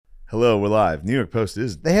Hello, we're live. New York Post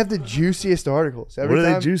is. They have the juiciest articles. What are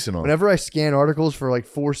they juicing on? Whenever I scan articles for like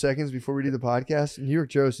 4 seconds before we do the podcast, New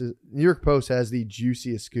York Post has the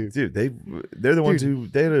juiciest scoop. Dude, they're the ones who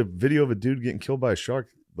they had a video of a dude getting killed by a shark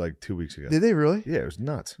like 2 weeks ago. Did they really? Yeah, it was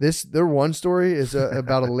nuts. Their one story is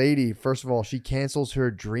about a lady. First of all, she cancels her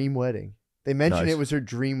dream wedding. They mentioned it was her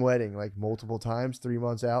dream wedding like multiple times, 3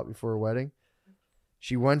 months out before her wedding.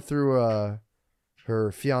 She went through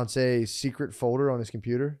her fiance's secret folder on his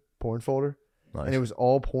computer. Porn folder, and it was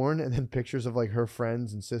all porn, and then pictures of like her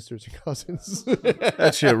friends and sisters and cousins.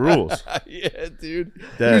 That shit rules. Yeah, dude.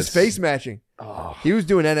 He was face matching. Oh. He was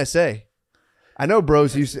doing NSA. I know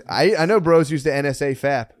bros used to NSA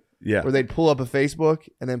FAP. Yeah, where they'd pull up a Facebook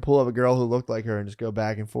and then pull up a girl who looked like her and just go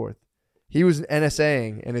back and forth. He was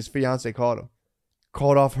NSAing, and his fiance caught him.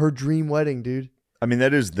 Called off her dream wedding, dude. I mean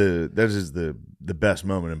that is the best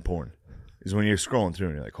moment in porn, is when you're scrolling through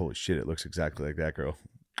and you're like, holy shit, it looks exactly like that girl.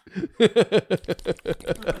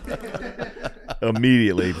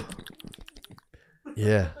 Immediately.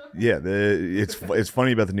 Yeah. It's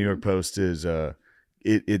funny about the New York Post is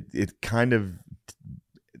it kind of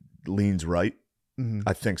leans right. Mm-hmm.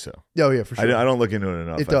 I think so. Oh yeah, for sure. I don't look into it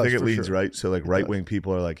enough. I think it leans right. So like right wing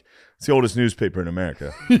people are like, it's the oldest newspaper in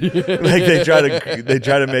America. Like they try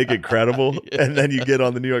to make it credible, and then you get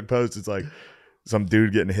on the New York Post, it's like some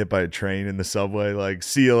dude getting hit by a train in the subway, like,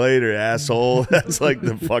 see you later, asshole. That's like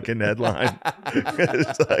the fucking headline.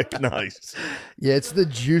 It's like, nice. Yeah, it's the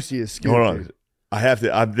juiciest scoop. Hold on. I have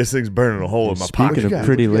to, this thing's burning a hole in my pocket. Speaking of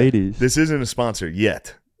pretty ladies. This isn't a sponsor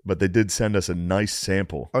yet, but they did send us a nice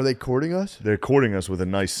sample. Are they courting us? They're courting us with a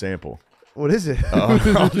nice sample. What is it?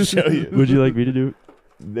 I'll show you. Would you like me to do it?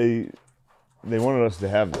 They wanted us to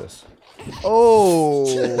have this.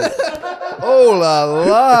 Oh la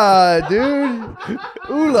la, dude.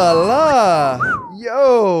 Ooh la la.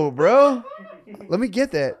 Yo, bro. Let me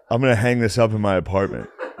get that. I'm going to hang this up in my apartment.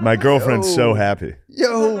 My girlfriend's so happy.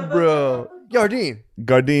 Yo, bro. Gardine.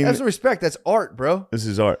 Have some respect. That's art, bro. This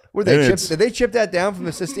is art. Did they chip that down from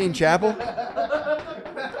the Sistine Chapel?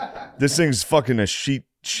 This thing's fucking a sheet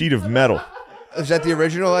of metal. Is that the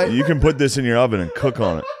original? You can put this in your oven and cook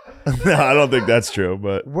on it. No, I don't think that's true,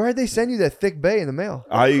 but where'd they send you that thick bay in the mail?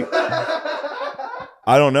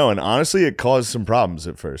 I don't know, and honestly, it caused some problems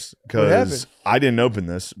at first because I didn't open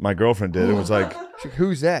this. My girlfriend did. It was like,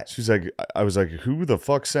 who's that? She's like, I was like, who the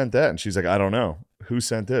fuck sent that? And she's like, I don't know. Who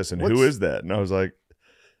sent this? And who is that? And I was like,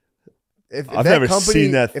 I've never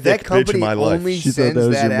seen that thick bitch in my life. Only sends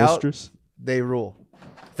that out, they rule.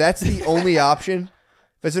 That's the only option.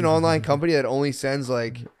 If it's an online company that only sends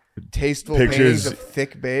like tasteful pictures of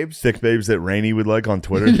thick babes that Rainey would like on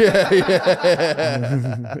Twitter. Yeah.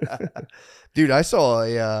 Dude, I saw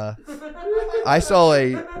an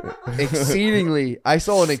exceedingly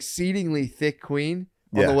thick queen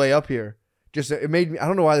on the way up here. It made me, I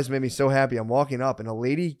don't know why this made me so happy. I'm walking up and a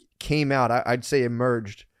lady came out, I'd say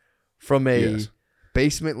emerged from a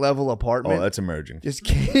basement level apartment. Oh, that's emerging. Just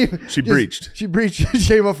came. She breached. She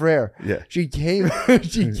came up for air. Yeah. She came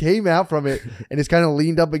out from it and just kind of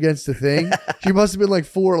leaned up against the thing. She must have been like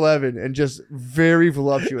 4'11" and just very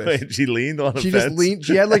voluptuous. Wait, she leaned on a fence? She just leaned.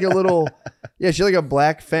 She had like a little, she had like a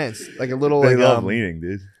black fence, like a little they love leaning,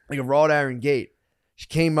 dude. Like a wrought iron gate. She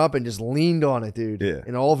came up and just leaned on it, dude. Yeah.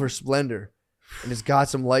 In all of her splendor. And just got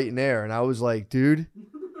some light and air. And I was like, dude,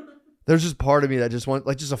 there's just part of me that just wants,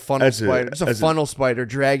 like, just a funnel spider. Just a funnel spider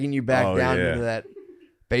dragging you back down into that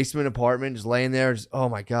basement apartment, just laying there. Just, oh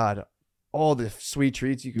my God. All the sweet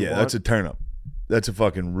treats you can want. That's a turnip. That's a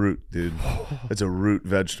fucking root, dude. That's a root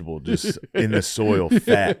vegetable just in the soil,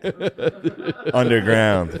 fat.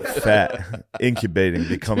 Underground, fat. Incubating,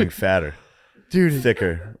 becoming fatter. Dude.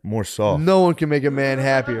 Thicker, more soft. No one can make a man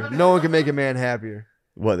happier.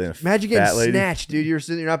 What then? Imagine getting snatched, dude. You're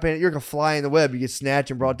not paying. You're like a fly in the web. You get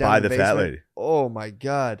snatched and brought down by to the fat lady. Oh my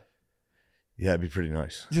God. Yeah, it'd be pretty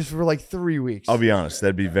nice. Just for like 3 weeks. I'll be honest,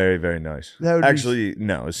 that'd be very, very nice. Actually,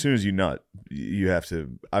 no. As soon as you nut, you have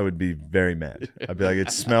to. I would be very mad. I'd be like,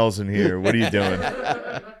 it smells in here. What are you doing?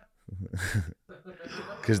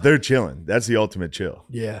 Because they're chilling. That's the ultimate chill.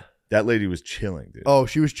 Yeah. That lady was chilling, dude. Oh,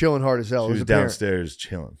 she was chilling hard as hell. She was downstairs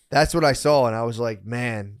chilling. That's what I saw, and I was like,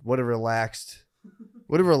 man, what a relaxed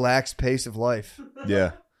pace of life.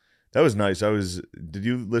 Yeah. That was nice. Did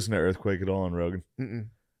you listen to Earthquake at all on Rogan? Mm-mm.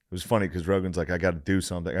 It was funny because Rogan's like, I got to do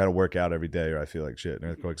something. I got to work out every day or I feel like shit.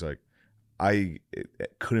 And Earthquake's like, I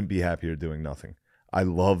couldn't be happier doing nothing. I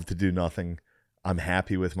love to do nothing. I'm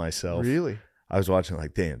happy with myself. Really? I was watching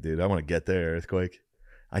like, damn, dude, I want to get there, Earthquake.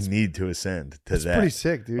 I need to ascend to that. It's pretty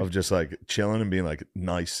sick, dude. Of just like chilling and being like,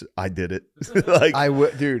 nice, I did it. Like,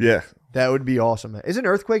 dude. Yeah. That would be awesome. Isn't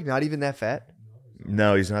Earthquake not even that fat?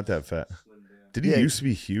 No, he's not that fat. Did he used to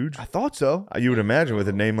be huge? I thought so. You would imagine with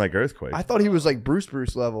a name like Earthquake. I thought he was like Bruce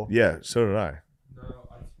level. Yeah, so did I.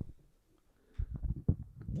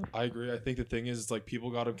 No, I agree. I think the thing is, it's like people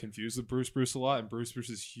got him confused with Bruce a lot, and Bruce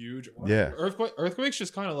is huge. Yeah. Earthquake's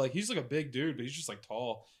just kind of like, he's like a big dude, but he's just like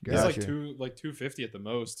tall. Gotcha. He's like 250 at the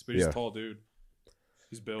most, but he's a tall dude.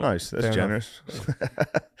 He's built. Nice. That's Fair generous.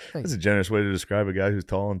 That's a generous way to describe a guy who's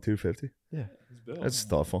tall and 250. Yeah. He's built. That's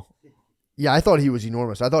thoughtful. Yeah, I thought he was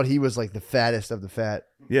enormous. I thought he was like the fattest of the fat.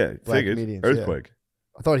 Yeah, Black figured. comedians, Earthquake.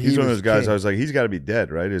 I thought He's one of was those guys. king. I was like, he's got to be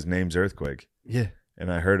dead, right? His name's Earthquake, Yeah.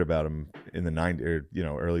 and I heard about him in the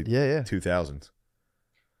early Yeah. 2000s.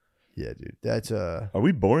 Yeah, dude. That's Are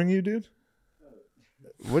we boring you, dude?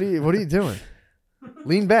 What are you doing?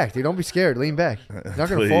 Lean back, dude. Don't be scared. Lean back. You're not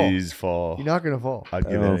gonna fall. Please fall. You're not gonna fall. I'd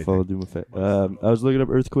I give don't anything. follow do my fat. I was looking up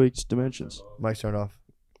Earthquake's dimensions. Mike's turned off.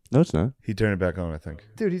 No, it's not. He turned it back on, I think.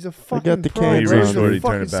 Dude, he's a fucking got the pro, cams bro. on. He's a He restored it, he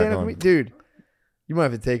fucking turned it back stand-up on. comedian. Dude, you might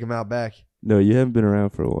have to take him out back. No, you haven't been around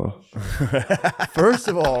for a while. First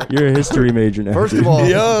of all, You're a history major now. First of dude. all,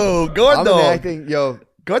 Yo, guard I'm dog. enacting. Yo,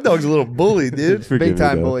 Guard dog's a little bully, dude. Forgive big me,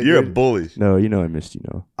 time though. bully. You're a dude. bully. No, you know I missed you.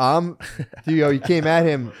 No, Dude, yo, you came at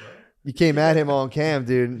him. You came at him on cam,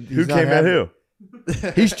 dude. Who came at who?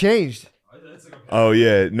 He's changed. Oh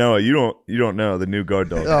yeah, no, you don't know the new guard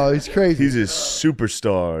dog. Oh, he's crazy. He's a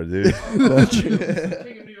superstar, dude.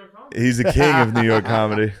 He's the king of New York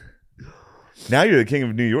comedy. Now you're the king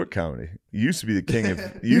of New York comedy. You used to be the king of.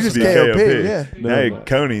 You used to be just KOP. KOP, yeah. Now No, you're no.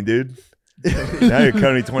 Coney, dude. Now you're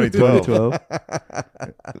Coney 2012. 2012.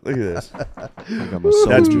 Look at this. I got my That's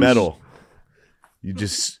soldiers. metal. You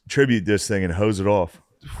just tribute this thing and hose it off.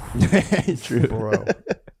 True. Bro.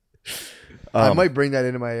 I Um, might bring that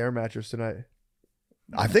into my air mattress tonight.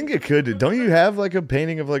 I think it could. Don't you have like a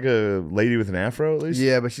painting of like a lady with an afro at least?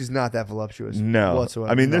 Yeah, but she's not that voluptuous. No.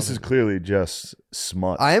 whatsoever. I mean, this is Nothing. clearly just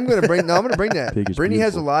smut. I am gonna bring. No, I'm gonna bring that. Pig is Brittany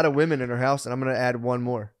has a beautiful. lot of women in her house, and I'm gonna add one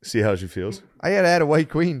more. See how she feels. I gotta add a white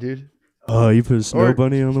queen, dude. Oh, you put a snow Or-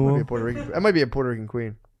 bunny on the Might be wall? a Puerto Rican. I might be a Puerto Rican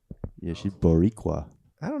queen. Yeah, she's Boricua.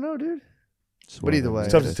 I don't know, dude. It's But one of either them. way.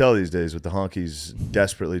 It's tough to tell these days with the honkies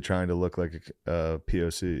desperately trying to look like a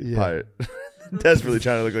POC Yeah. pirate. Desperately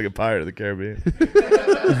trying to look like a pirate of the Caribbean.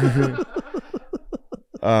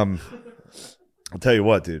 I'll tell you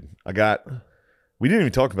what, dude. We didn't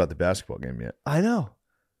even talk about the basketball game yet. I know.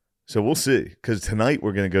 So we'll see. Because tonight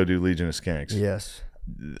we're going to go do Legion of Skanks. Yes.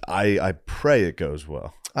 I pray it goes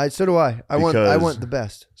well. So do I. I Because- want the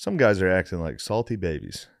best. Some guys are acting like salty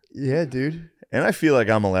babies. Yeah, dude. And I feel like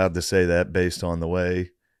I'm allowed to say that based on the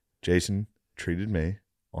way Jason treated me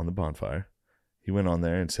on the bonfire. He went on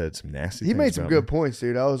there and said some nasty He things made some about good me. points,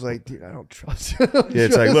 dude. I was like, dude, I don't trust. Yeah,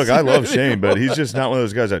 it's like, look, I love Shane, but he's just not one of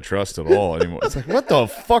those guys I trust at all anymore. It's like, what the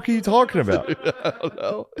fuck are you talking about? I don't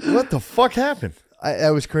know. What the fuck happened? That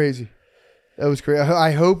was crazy. That was crazy.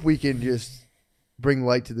 I hope we can just bring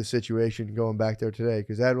light to the situation going back there today,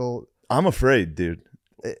 because that'll. I'm afraid, dude.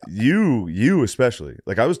 You especially.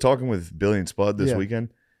 Like, I was talking with Billy and Spud this Yeah. weekend.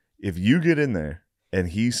 If you get in there and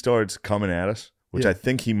he starts coming at us, which Yeah. I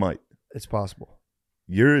think he might, It's possible.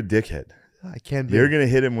 you're a dickhead. I can be. You're going to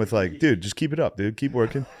hit him with like, dude, just keep it up, dude. Keep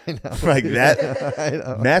working. I know. Like that. I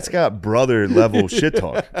know. Matt's got brother level shit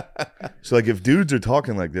talk. So like if dudes are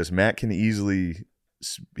talking like this, Matt can easily,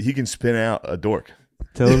 he can spin out a dork.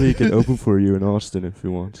 Tell him he can open for you in Austin if he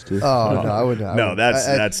wants to. Oh no, I wouldn't. No,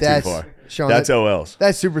 that's too far. Sean, That's OLs.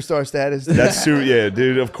 that's superstar status. That's yeah,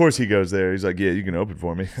 dude. Of course he goes there. He's like, yeah, you can open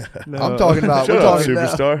for me. I'm talking about. Shut We're up, talking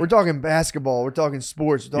superstar. We're talking basketball. We're talking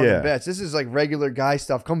sports. We're talking Yeah. bets. This is like regular guy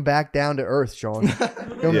stuff. Come back down to earth, Sean.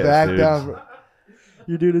 Come Yeah, back dude. down.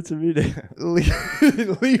 You're doing it to me now. Leave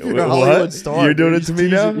your What? Hollywood star. You're doing it dude. to me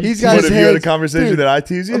now? He's got What, his if you had a hands- conversation Dude, that I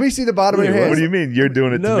tease you? Let me see the bottom of your What hands. do you mean? You're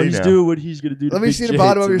doing it to No, me he's now. doing what he's gonna do. To Let me Big see the J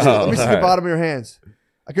bottom of your. too. Oh, Let me see the alright. bottom of your hands.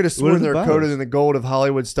 I could have What sworn are the they're bottoms? coated in the gold of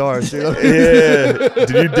Hollywood stars. Dude. Yeah. Did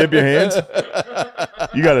you dip your hands?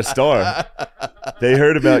 You got a star. They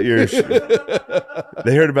heard about your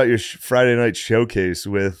Friday night showcase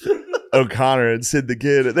with O'Connor and Sid the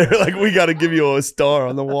Kid, and they're like, "We got to give you a star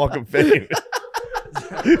on the Walk of Fame."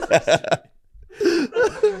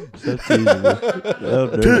 Stop teasing me.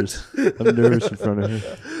 I'm nervous. I'm nervous in front of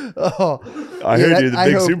her. Oh, I Yeah, heard that- you're the I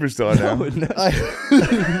big hope- superstar now.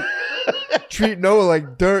 I treat Noah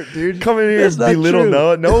like dirt, dude. Come in here That's and not belittle true.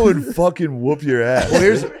 Noah. Noah would fucking whoop your ass. Well,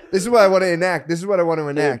 this is what I want to enact. This is what I want to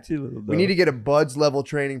enact. Too little We need to get a Buds level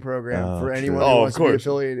training program Oh, for true. anyone Oh, who of wants to be course.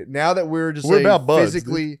 affiliated. Now that we're just We're a about Buds,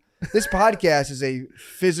 physically, this podcast is a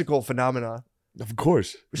physical phenomenon. Of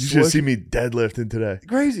course. You should see me deadlifting today.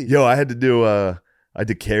 Crazy. Yo, I had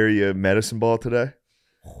to carry a medicine ball today.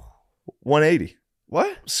 180.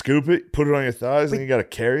 What? Scoop it, put it on your thighs, and you got to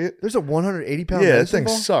carry it. There's a 180-pound Yeah, that medicine thing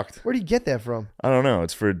ball? sucked. Where do you get that from? I don't know.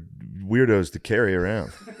 It's for weirdos to carry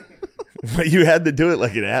around. But you had to do it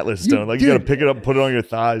like an Atlas stone. Like you got to pick it up, put it on your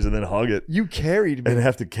thighs, and then hug it. You carried me. And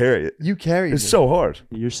have to carry it. You carried It's me. so hard.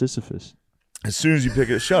 You're Sisyphus. As soon as you pick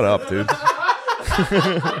it, shut up, dude.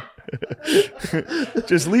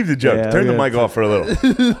 Just leave the joke. Yeah, Turn the mic off for a little.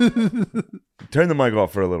 Turn the mic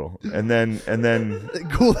off for a little, and then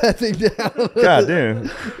Cool that thing down. God damn,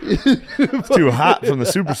 it's too hot from the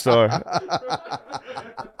superstar.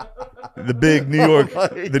 The big New York,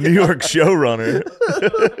 the New York showrunner.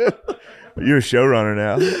 You're a showrunner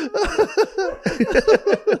now.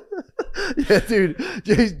 Yeah, dude.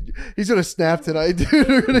 He's gonna snap tonight,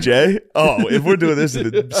 dude. Jay? Oh, if we're doing this in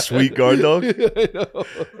the sweet guard dog. I know.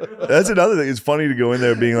 That's another thing. It's funny to go in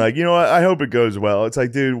there being like, you know what? I hope it goes well. It's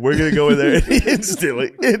like, dude, we're gonna go in there and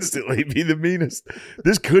instantly be the meanest.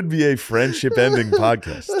 This could be a friendship ending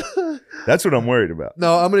podcast. That's what I'm worried about.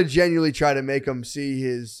 No, I'm gonna genuinely try to make him see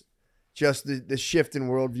his the shift in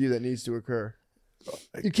worldview that needs to occur.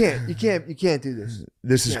 You can't do this.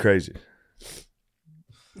 This is crazy.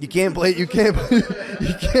 You can't play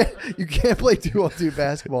 2-on-2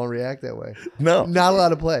 basketball and react that way. No. Not allowed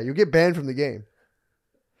to play. You'll get banned from the game.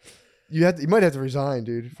 You might have to resign,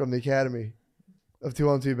 dude, from the academy of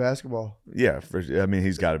 2-on-2 basketball. Yeah, I mean,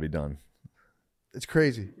 he's got to be done. It's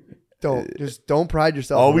crazy. Don't pride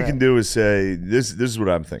yourself. All on we that. can do is say this is what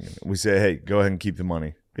I'm thinking. We say, hey, go ahead and keep the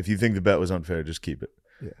money. If you think the bet was unfair, just keep it.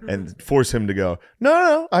 Yeah. And force him to go,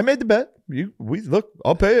 no, I made the bet. Look,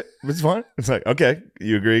 I'll pay it. It's fine. It's like, okay,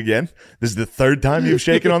 you agree again? This is the third time you've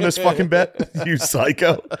shaken on this fucking bet, you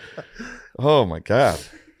psycho. Oh my God.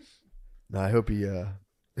 No, I hope he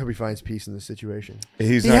finds peace in this situation.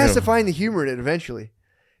 He has to find the humor in it eventually.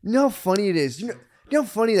 You know how funny it is. You know how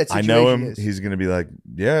funny that situation I know him. is. He's gonna be like,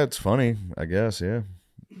 yeah, it's funny, I guess, yeah.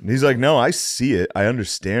 And he's like, no, I see it. I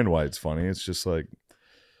understand why it's funny. It's just like,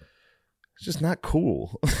 it's just not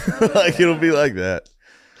cool. Like it'll be like that.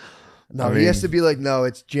 No, he has to be like, no,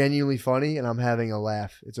 it's genuinely funny, and I'm having a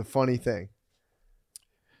laugh. It's a funny thing.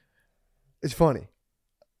 It's funny.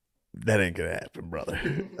 That ain't gonna happen,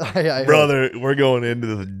 brother. I Brother, we're going into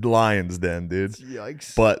the lion's den, dude.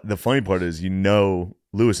 Yikes. But the funny part is,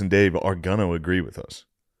 Lewis and Dave are gonna agree with us.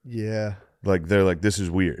 Yeah. Like they're like, this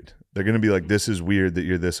is weird. They're gonna be like, this is weird that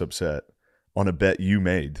you're this upset on a bet you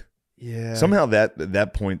made. Yeah. Somehow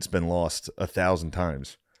that point's been lost 1,000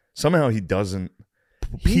 times. Somehow he doesn't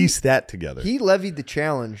piece that together. He levied the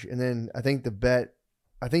challenge, and then I think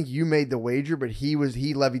you made the wager, but he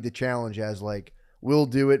levied the challenge as like, we'll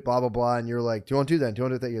do it, blah blah blah, and you're like, 2-on-2 then,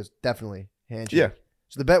 2-on-2 that. He goes, definitely handshake. Yeah.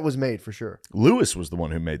 So the bet was made for sure. Lewis was the one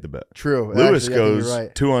who made the bet. True. Lewis actually, goes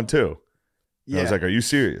right. 2-on-2. Yeah. I was like, are you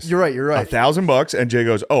serious? You're right. $1,000, and Jay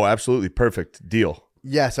goes, oh, absolutely perfect deal.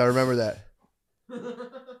 Yes, I remember that.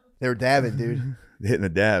 They were dabbing, dude. Hitting the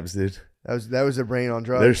dabs, dude. That was their brain on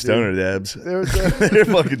drugs. They're stoner dabs. They're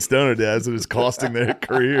fucking stoner dabs, and it's costing their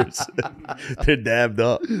careers. They're dabbed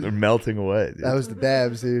up. They're melting away, dude. That was the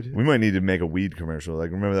dabs, dude. We might need to make a weed commercial.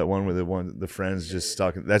 Like, remember that one where the friends just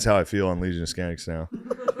stuck? That's how I feel on Legion of Skanks now.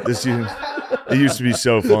 It used to be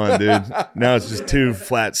so fun, dude. Now it's just two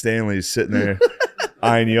flat Stanleys sitting there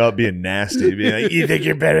eyeing you up, being nasty, being like, "You think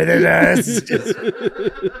you're better than us?"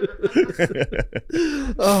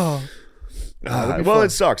 Oh. Well, it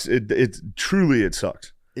sucks. It truly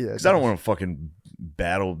sucks. Yeah, because I don't want to fucking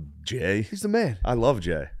battle Jay. He's the man. I love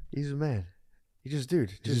Jay. He's the man. He just being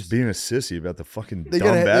a sissy about the fucking dumb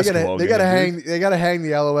basketball game. They gotta hang the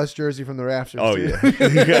LOS jersey from the rafters. Oh dude. yeah,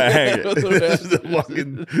 you gotta hang it. This is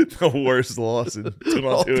the worst loss in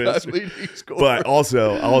 2-on-2 history. But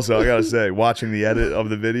also, I gotta say, watching the edit of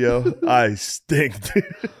the video, I stink. Dude.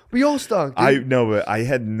 We all stunk. Dude. I know, but I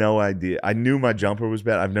had no idea. I knew my jumper was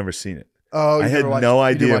bad. I've never seen it. Oh, I had no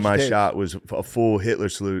idea my shot was a full Hitler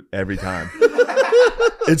salute every time.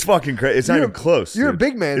 It's fucking crazy. It's not even close. You're dude. a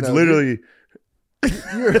big man. It's though, literally.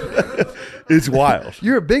 It's wild.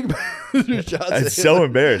 You're a big man. It's so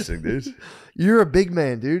embarrassing, dude. You're a big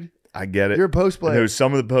man, dude. I get it. You're a post player.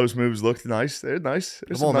 Some of the post moves looked nice. They're nice.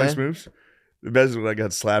 There's some nice moves. The best is when I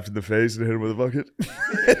got slapped in the face and hit him with a bucket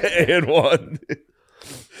and won.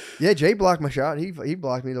 Yeah, Jay blocked my shot. He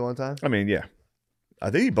blocked me the one time. I mean, yeah. I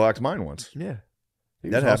think he blocked mine once. Yeah.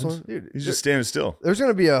 That happens. Dude, he's just standing still. There's going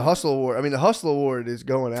to be a hustle award. I mean, the hustle award is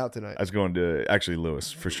going out tonight. That's going to actually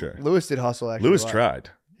Lewis for sure. Lewis did hustle. Actually, Lewis tried.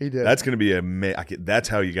 He did. That's going to be that's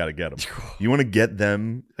how you got to get them. You want to get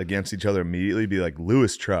them against each other immediately. Be like,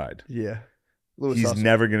 Lewis tried. Yeah. Lewis He's hustled.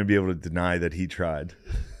 never going to be able to deny that he tried,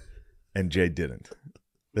 and Jay didn't.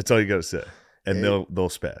 That's all you got to say. and they'll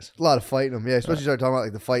spaz. A lot of fighting them, yeah. Especially start talking about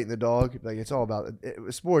like the fight and the dog. Like it's all about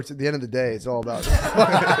sports. At the end of the day, it's all about.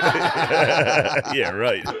 Yeah,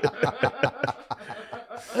 right.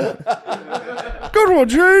 Good one,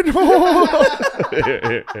 Jane.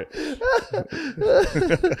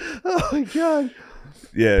 Oh my god.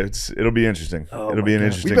 Yeah, it'll be interesting. It'll be an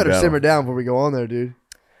interesting. We better battle. simmer down before we go on there, dude.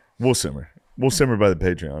 We'll simmer. We'll simmer by the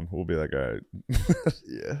Patreon. We'll be like, all right.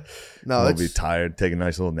 Yeah. No, We'll be tired. Take a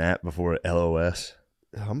nice little nap before LOS.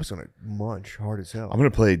 I'm just gonna munch hard as hell. I'm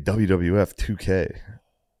gonna play WWF 2K.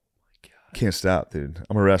 Can't stop, dude.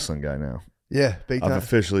 I'm a wrestling guy now. Yeah, big time. I've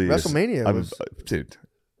officially WrestleMania was dude.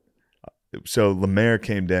 So Lemaire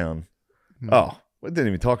came down. Oh, we didn't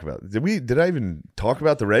even talk about it. Did I even talk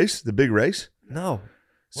about the race? The big race? no.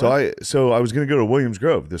 So I was gonna go to Williams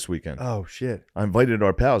Grove this weekend. Oh shit. I invited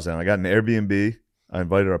our pals down. I got an Airbnb. I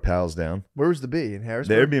invited our pals down. Where was the B in The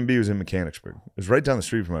Harrisburg? Airbnb was in Mechanicsburg. It was right down the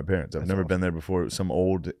street from my parents. I've never been there before. It was some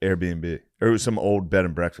old Airbnb, or it was some old bed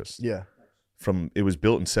and breakfast. Yeah. It was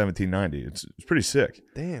built in 1790. It's pretty sick.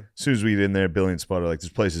 Damn. As soon as we get in there, Billy and Spud are like,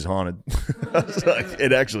 "This place is haunted." I was like,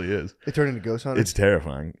 it actually is. It turned into Ghost Hunter. It's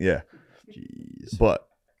terrifying. Yeah. Jeez. But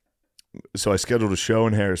so I scheduled a show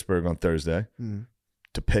in Harrisburg on Thursday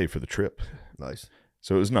to pay for the trip. Nice.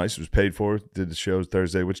 So it was nice. It was paid for. Did the shows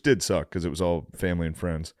Thursday, which did suck because it was all family and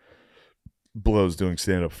friends. Blows doing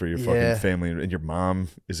stand up for your fucking family, and your mom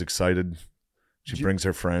is excited. She brings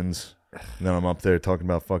her friends. And then I'm up there talking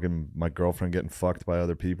about fucking my girlfriend getting fucked by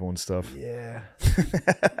other people and stuff. Yeah.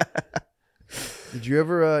 Did you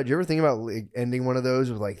ever think about like, ending one of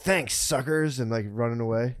those with like "thanks suckers" and like running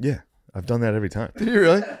away? Yeah, I've done that every time. Did you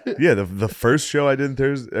really? Yeah, the first show I did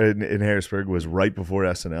in Harrisburg was right before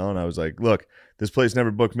SNL, and I was like, "Look, this place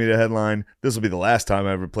never booked me to headline. This will be the last time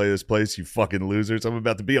I ever play this place, you fucking losers. I'm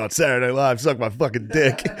about to be on Saturday Night Live, suck my fucking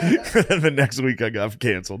dick." And then the next week I got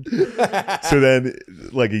canceled. So then,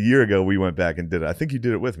 like a year ago, we went back and did it. I think you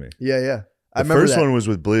did it with me. Yeah. The first one was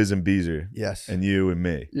with Blizz and Beezer. Yes. And you and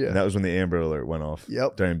me. Yeah. And that was when the Amber Alert went off.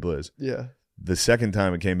 Yep. During Blizz. Yeah. The second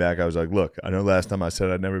time it came back, I was like, "Look, I know last time I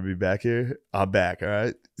said I'd never be back here. I'm back, all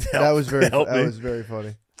right?" That was very me.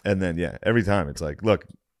 funny. And then, yeah, every time it's like, "Look,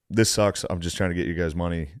 this sucks. I'm just trying to get you guys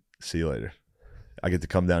money. See you later." I get to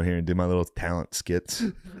come down here and do my little talent skits.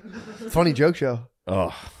 Funny joke show.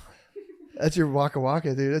 Oh, That's your Waka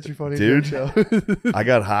Waka, dude. That's your funny Dude. joke show. I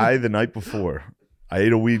got high the night before. I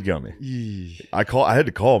ate a weed gummy. Yeesh. I had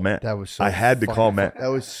to call Matt. That was so I had to fucking call fun. Matt. That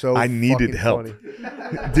was so I needed fucking help.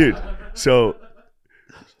 funny. Dude, so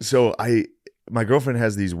my girlfriend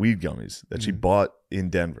has these weed gummies that she bought in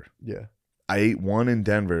Denver. Yeah. I ate one in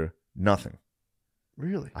Denver, nothing.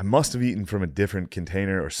 Really? I must have eaten from a different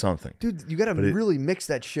container or something. Dude, you got to really mix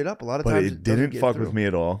that shit up. A lot of But times it doesn't didn't get fuck through. with me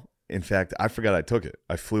at all. In fact, I forgot I took it.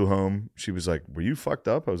 I flew home. She was like, "Were you fucked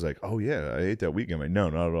up?" I was like, "Oh yeah, I ate that weed gummy." No,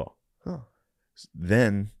 not at all. Huh.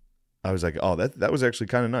 Then I was like, "Oh, that was actually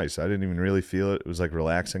kind of nice. I didn't even really feel it. It was like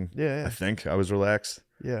relaxing." Yeah. I think I was relaxed.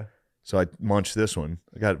 Yeah. So I munched this one.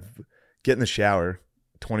 Get in the shower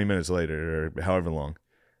 20 minutes later or however long.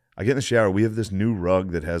 I get in the shower. We have this new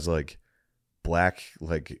rug that has like black,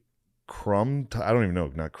 like I don't even know,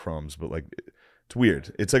 not crumbs, but like it's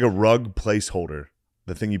weird. It's like a rug placeholder,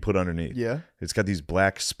 the thing you put underneath. Yeah. It's got these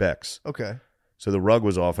black specks. Okay. So the rug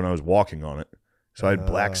was off and I was walking on it. So I had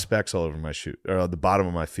black specks all over my shoe or the bottom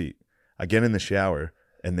of my feet. I get in the shower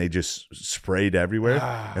and they just sprayed everywhere.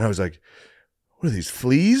 And I was like, "What are these,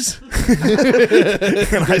 fleas?"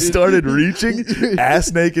 And I started reaching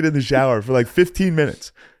ass naked in the shower for like 15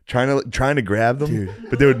 minutes, trying to grab them,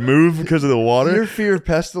 but they would move because of the water. Your fear of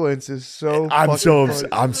pestilence is so I'm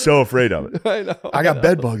so afraid of it. I know. I got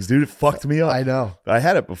bed bugs, dude. It fucked me up. I know. I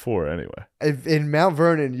had it before anyway. In Mount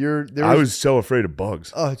Vernon, I was so afraid of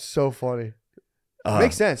bugs. Oh, it's so funny.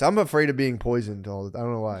 Makes sense. I'm afraid of being poisoned all the time. I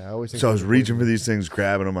don't know why. I always think So I was reaching for these things,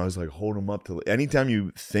 grabbing them. I was like holding them up to. Anytime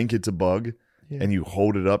you think it's a bug, and you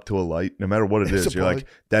hold it up to a light, no matter what it is, you're like,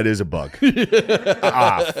 "That is a bug."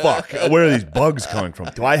 Fuck. Where are these bugs coming from?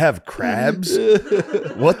 Do I have crabs?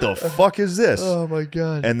 What the fuck is this? Oh my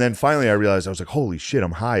god. And then finally I realized, I was like, "Holy shit,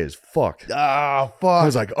 I'm high as fuck." Fuck. I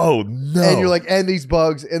was like, "Oh no." And you're like, "And these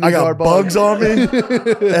bugs, and I these got are bugs on me,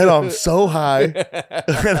 and I'm so high,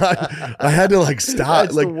 and I had to like stop.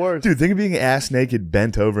 That's like, the worst. dude, think of being ass naked,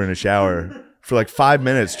 bent over in a shower for like 5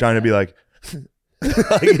 minutes, trying to be like,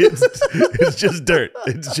 like it's just dirt.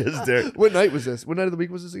 It's just dirt. What night was this? What night of the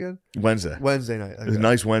week was this again? Wednesday. Wednesday night. It was a Okay.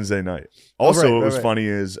 nice Wednesday night. Also, what was right. funny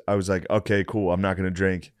is I was like, "Okay, cool. I'm not going to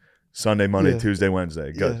drink Sunday, Monday, Yeah. Tuesday,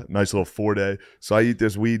 Wednesday. Got Yeah. a nice little 4-day." So I eat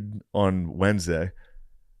this weed on Wednesday.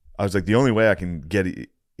 I was like, the only way I can get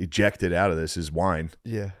ejected out of this is wine.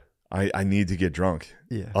 Yeah. I need to get drunk.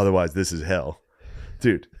 Yeah. Otherwise, this is hell.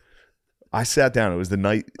 Dude, I sat down. It was the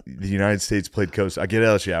night the United States played Costa. I get out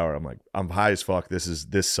of the shower. I'm like, I'm high as fuck. This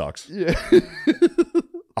sucks. Yeah.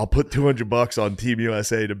 I'll put $200 on Team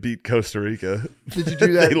USA to beat Costa Rica. Did you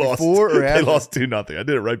do that before or after? They lost 2-0. I did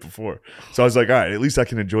it right before. So I was like, all right, at least I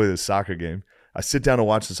can enjoy this soccer game. I sit down to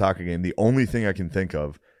watch the soccer game. The only thing I can think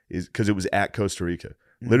of is because it was at Costa Rica.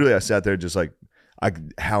 Literally, I sat there just like,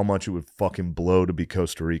 how much it would fucking blow to be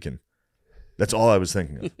Costa Rican. That's all I was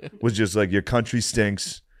thinking of. Was just like, your country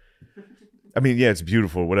stinks. I mean, yeah, it's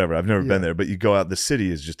beautiful, whatever. I've never been there, but you go out, the city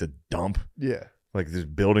is just a dump. Yeah. Like, there's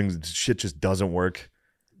buildings, shit just doesn't work.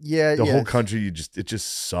 Yeah, the whole country, it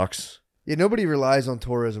just sucks. Yeah, nobody relies on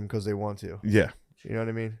tourism because they want to. Yeah. You know what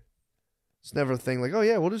I mean? It's never a thing like, oh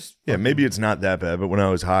yeah, we'll just... Yeah, maybe it's not that bad, but when I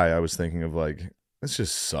was high, I was thinking of like, this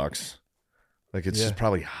just sucks. Like, it's just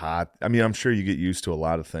probably hot. I mean, I'm sure you get used to a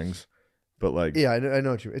lot of things, but like... Yeah, I know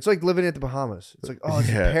what you mean. It's like living at the Bahamas. It's like, oh, it's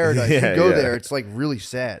paradise. You go there, it's like really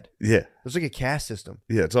sad. Yeah. It's like a caste system.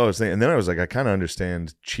 Yeah, it's all I was thinking. And then I was like, I kind of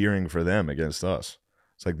understand cheering for them against us.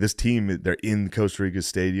 It's like this team, they're in Costa Rica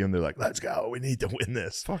stadium. They're like, let's go. We need to win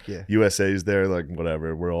this. Fuck yeah. USA's there, like,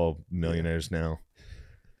 whatever. We're all millionaires now.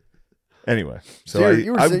 Anyway, so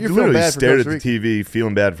you're I feeling literally bad for stared Costa at the TV,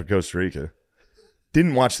 feeling bad for Costa Rica.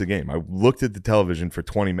 Didn't watch the game. I looked at the television for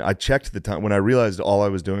 20 minutes. I checked the time. When I realized all I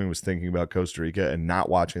was doing was thinking about Costa Rica and not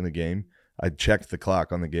watching the game, I checked the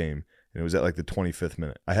clock on the game, and it was at like the 25th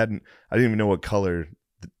minute. I didn't even know what color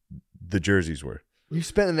the jerseys were. You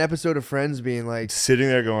spent an episode of Friends being like... Sitting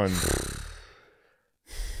there going...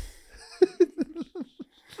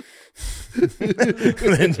 And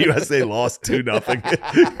then USA lost 2-0.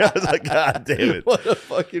 I was like, God damn it. What a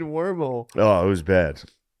fucking wormhole. Oh, it was bad.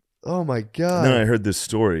 Oh my God. And then I heard this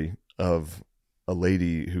story of a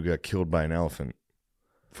lady who got killed by an elephant.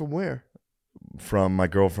 From where? From my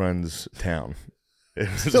girlfriend's town.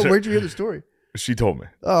 So where'd you hear the story? She told me.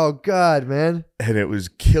 Oh God, man. And it was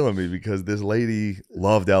killing me because this lady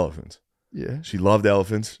loved elephants. Yeah. She loved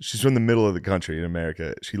elephants. She's from the middle of the country in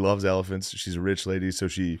America. She loves elephants. She's a rich lady, so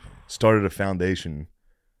she started a foundation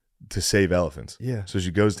to save elephants. Yeah. So she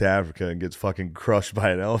goes to Africa and gets fucking crushed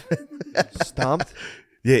by an elephant. Stomped?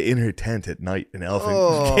 Yeah, in her tent at night, an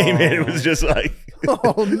elephant came in. It was just like...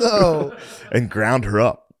 Oh, no. And ground her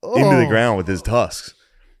up into the ground with his tusks.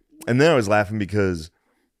 And then I was laughing because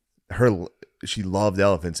she loved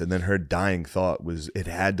elephants, and then her dying thought was it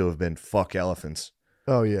had to have been fuck elephants.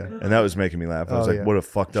 Oh, yeah. And that was making me laugh. I was like, what a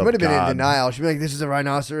fucked up She might have been God. in denial. She'd be like, this is a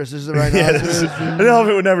rhinoceros. This is a rhinoceros. An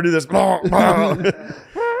elephant would never do this.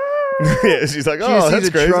 Yeah, she's like, oh, she that's sees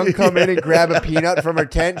a crazy. trunk come in and grab a peanut from her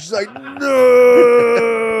tent. She's like,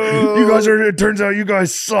 no. You guys it turns out you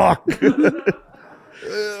guys suck.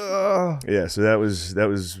 Yeah, so that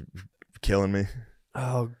was killing me.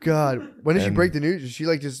 Oh, God. When did she break the news? Did she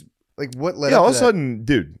like just, like what led up Yeah, all to of a that? sudden,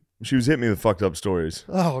 dude, she was hitting me with fucked up stories.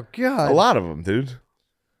 Oh, God. A lot of them, dude.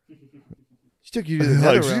 She took you to the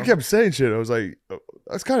nether Like, she realm. kept saying shit. I was like, oh,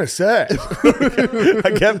 that's kind of sad.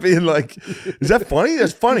 I kept being like, is that funny?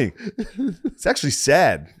 That's funny. It's actually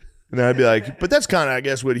sad. And then I'd be like, but that's kind of, I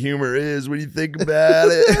guess, what humor is when you think about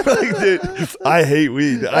it. Like, dude, I hate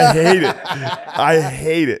weed. I hate it. I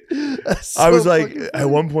hate it. So I was like, fucking at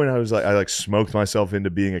one point, I like smoked myself into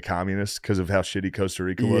being a communist because of how shitty Costa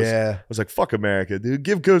Rica was. Yeah. I was like, fuck America, dude.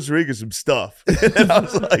 Give Costa Rica some stuff. And I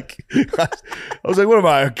was like, what am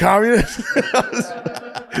I, a communist?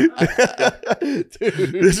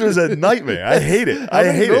 Dude, this was a nightmare. I hate it. How I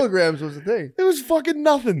many hate it. milligrams was the thing? It was fucking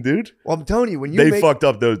nothing, dude. Well, I'm telling you, when you They fucked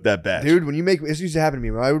up that batch. dude, when you make, this used to happen to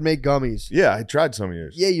me when I would make gummies. Yeah, I tried some of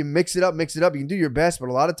yours. Yeah, you mix it up. You can do your best, but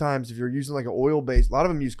a lot of times if you're using like an oil base, a lot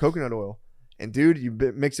of them use coconut oil. And dude, you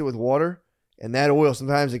mix it with water, and that oil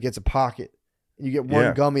sometimes it gets a pocket. You get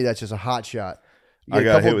one gummy that's just a hot shot. You I get a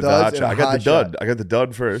got couple hit with the duds hot and shot. a I got the hot dud. shot. I got the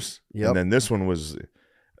dud first. Yep. And then this one was,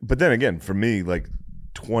 but then again, for me, like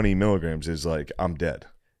 20 milligrams is like, I'm dead.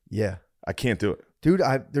 Yeah. I can't do it. Dude,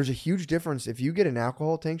 there's a huge difference. If you get an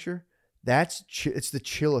alcohol tincture, it's the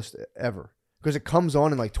chillest ever. Because it comes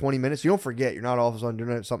on in like 20 minutes. You don't forget. You're not all of a sudden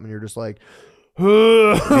doing something. You're just like,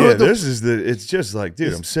 Yeah, it's just like,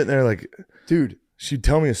 dude, I'm sitting there like, dude. She'd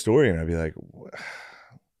tell me a story and I'd be like,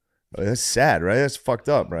 that's sad, right? That's fucked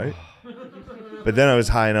up, right? But then I was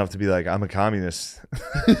high enough to be like, I'm a communist.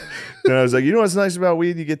 Then I was like, you know what's nice about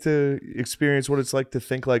weed? You get to experience what it's like to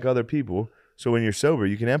think like other people. So when you're sober,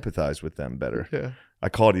 you can empathize with them better. Yeah. I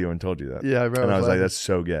called you and told you that. Yeah, I remember. And I was like, laughing. that's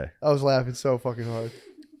so gay. I was laughing so fucking hard.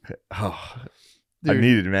 Oh, Dude. I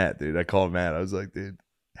needed Matt, dude. I called Matt. I was like, dude,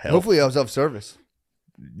 help. Hopefully I was of service.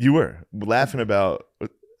 You were laughing about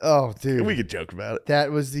Oh, dude. We could joke about it.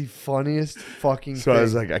 That was the funniest fucking So thing. I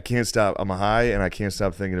was like, I can't stop. I'm high, and I can't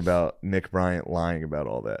stop thinking about Nick Bryant lying about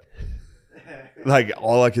all that. Like,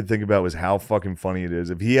 all I could think about was how fucking funny it is.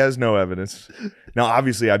 If he has no evidence. Now,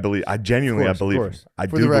 obviously, I believe him. I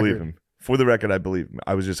do believe him. For the record, I believe him.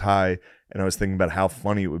 I was just high, and I was thinking about how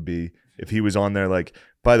funny it would be if he was on there like,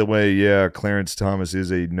 by the way, yeah, Clarence Thomas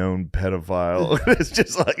is a known pedophile. It's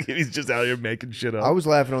just like he's just out here making shit up. I was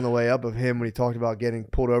laughing on the way up of him when he talked about getting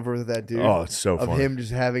pulled over with that dude. Oh, it's so of funny. him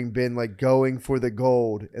just having been like going for the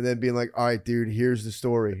gold and then being like, all right, dude, here's the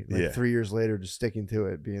story. Like 3 years later, just sticking to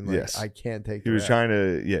it, being like, I can't take. He was trying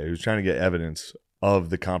to get evidence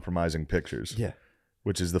of the compromising pictures. Yeah,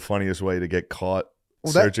 which is the funniest way to get caught.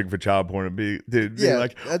 Searching for child porn and be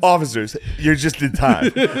like, officers, you're just in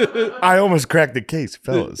time. I almost cracked the case,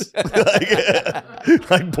 fellas.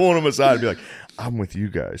 like pulling them aside and be like, I'm with you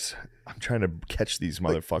guys. I'm trying to catch these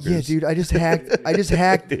motherfuckers. Yeah, dude, I just hacked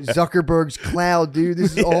Zuckerberg's cloud, dude.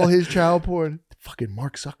 This is all his child porn. Fucking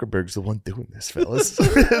Mark Zuckerberg's the one doing this, fellas.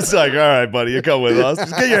 It's like, all right, buddy, you come with us.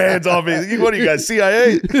 Just get your hands off me. What are you guys,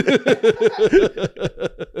 CIA?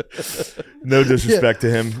 No disrespect to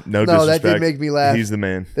him. No, disrespect. That did make me laugh. He's the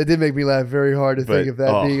man. That did make me laugh very hard to think of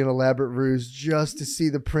that being an elaborate ruse just to see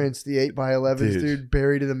the prints, the 8x11s, dude,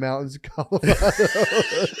 buried in the mountains of Colorado.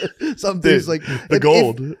 Some dude's like, the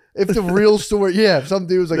gold. If the real story, some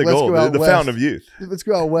dude was like, let's go out west. The fountain of youth. Let's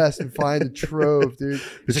go out west and find the trove, dude.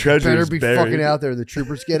 The treasure better be buried. Fucking out there. The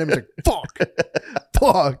troopers get him. He's like,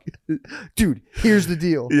 fuck. Dude, here's the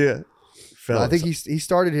deal. Yeah. I think he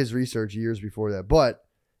started his research years before that, but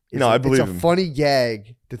I believe it's a funny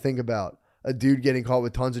gag to think about. A dude getting caught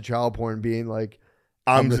with tons of child porn being like,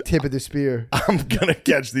 I'm the tip of the spear. I'm going to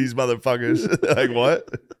catch these motherfuckers. Like, what?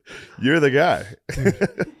 You're the guy.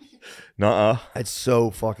 Nuh-uh. That's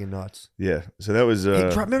so fucking nuts. Yeah. So that was...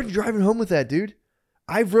 remember driving home with that, dude?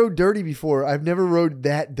 I've rode dirty before. I've never rode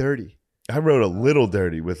that dirty. I rode a little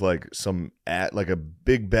dirty with like a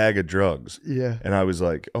big bag of drugs. Yeah. And I was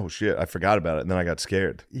like, oh shit, I forgot about it. And then I got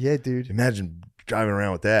scared. Yeah, dude. Imagine driving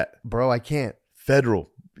around with that. Bro, I can't. Federal.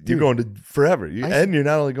 Dude, you're going to forever. And you're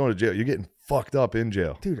not only going to jail, you're getting fucked up in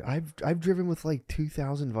jail. Dude, I've driven with like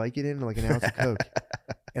 2,000 Vicodin and like an ounce of coke.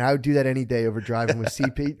 And I would do that any day over driving with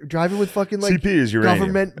CP. Driving with fucking like CP is uranium.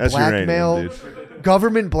 Government That's blackmail. Uranium, dude.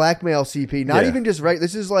 Government blackmail CP. Not even just right.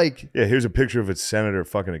 This is like... Yeah, here's a picture of a senator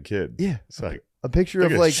fucking a kid. Yeah. It's like... A picture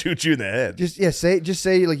of like... shoot you in the head. Just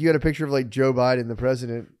say like you had a picture of like Joe Biden, the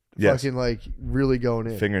president, fucking like really going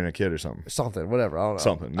in. Fingering a kid or something. Something, whatever. I don't know.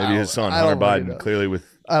 Something. Maybe his son, Hunter Biden, clearly with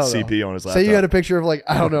CP on his laptop. Say you had a picture of like,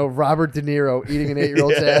 I don't know, Robert De Niro eating an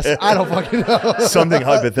 8-year-old's ass. I don't fucking know. Something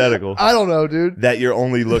hypothetical. I don't know, dude. That you're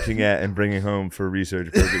only looking at and bringing home for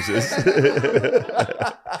research purposes.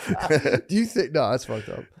 Do you think... No, that's fucked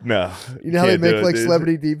up. No. You know how they make like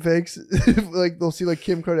celebrity deepfakes? Like they'll see like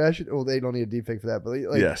Kim Kardashian. Oh, they don't need a deepfake for that. But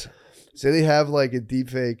like, yes. Say they have like a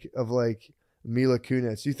deepfake of like Mila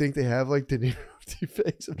Kunis. Do you think they have like De Niro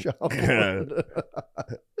deepfakes of child porn?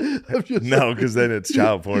 No, because then it's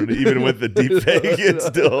child porn. Even with the deepfake, it's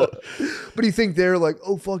still... But do you think they're like,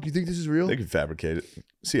 oh fuck, you think this is real? They can fabricate it.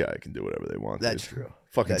 CIA can do whatever they want. That's true.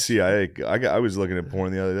 Fucking That's CIA. True. I was looking at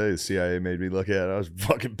porn the other day. The CIA made me look at it. I was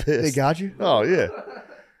fucking pissed. They got you? Oh, yeah.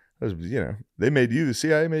 They made you, the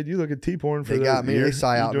CIA made you look at T-porn for They got me. They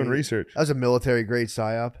psyop doing me. research. That was a military grade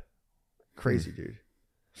psyop. Crazy, dude.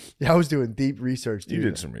 Yeah, I was doing deep research, dude. You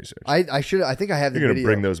did some research. I think I have the video. You're going to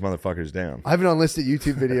bring those motherfuckers down. I have an unlisted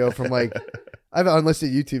YouTube video from like... I have an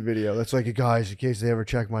unlisted YouTube video that's like, guys, in case they ever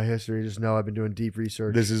check my history, just know I've been doing deep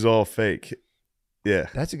research. This is all fake. Yeah.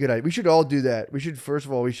 That's a good idea. We should all do that. We should, first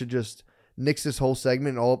of all, just nix this whole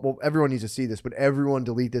segment. Everyone needs to see this, but everyone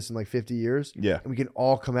delete this in like 50 years. Yeah. And we can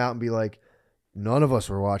all come out and be like, none of us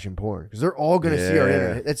were watching porn. Because they're all going to see our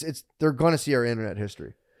internet. They're going to see our internet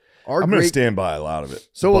history. I'm going to stand by a lot of it.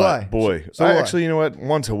 So will I. Boy. Actually, you know what?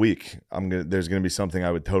 Once a week, there's going to be something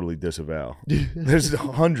I would totally disavow. There's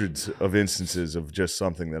hundreds of instances of just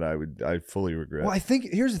something that I fully regret. Well,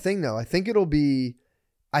 here's the thing though. I think that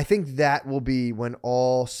will be when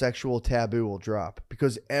all sexual taboo will drop,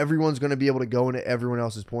 because everyone's going to be able to go into everyone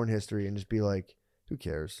else's porn history and just be like, who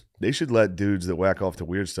cares? They should let dudes that whack off to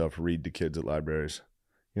weird stuff read to kids at libraries.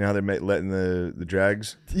 You know how they're letting the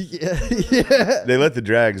drags? Yeah. They let the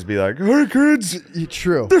drags be like, hey, kids.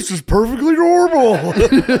 True. This is perfectly normal.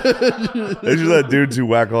 They just let dudes who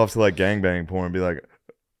whack off to like gangbang porn be like,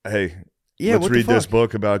 hey, let's read this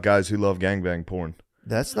book about guys who love gangbang porn.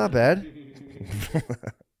 That's not bad.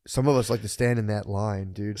 Some of us like to stand in that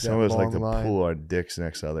line, dude. Some of us like to pull our dicks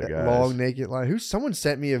next to other guys. Long naked line. Someone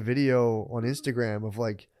sent me a video on Instagram of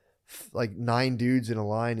like 9 dudes in a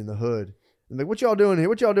line in the hood. I'm like, what y'all doing here?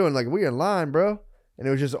 What y'all doing? Like, we in line, bro. And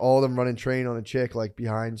it was just all of them running train on a chick like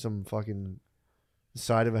behind some fucking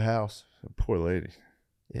side of a house. Poor lady.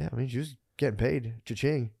 Yeah, I mean, she was getting paid.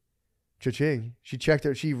 Cha-ching. Cha-ching. She checked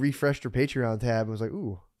her, she refreshed her Patreon tab and was like,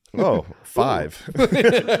 ooh. Oh, 5.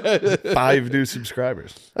 5 new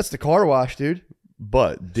subscribers. That's the car wash, dude.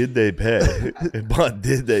 But did they pay?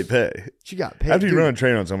 She got paid. After you run a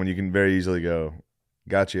train on someone, you can very easily go,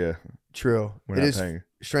 gotcha. True. We're It not is paying.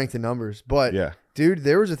 strength in numbers. But, Yeah. dude,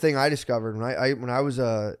 there was a thing I discovered when I was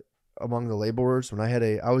among the laborers, when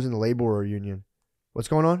I was in the laborer union. What's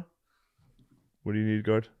going on? What do you need,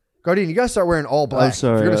 guard? Guardian, you got to start wearing all black. I'm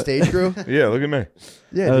sorry, If you're going to stage crew. Yeah, look at me.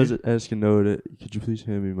 Yeah, I dude. was asking Noah, could you please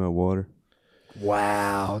hand me my water?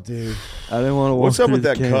 Wow, dude. I didn't want to walk What's up through with the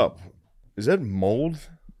that camp. cup? Is that mold?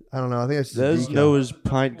 I don't know. I think that's just a That's decal. Noah's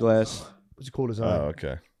pint glass. It's a cool design. Oh,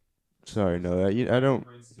 okay. Sorry, Noah. I don't.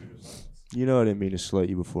 You know I didn't mean to slight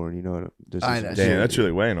you before, and you know this I is. know. Damn, that's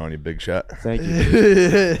really weighing on you, big shot. Thank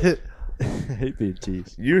you. I hate being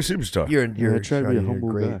teased. You're a superstar. You're I try to be a humble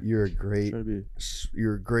great. guy. You're a great. Try to be.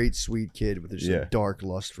 You're a great, sweet kid with just Yeah. a dark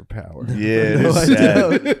lust for power. Yeah, it No, is I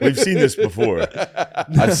sad. don't. We've seen this before.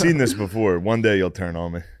 I've seen this before. One day you'll turn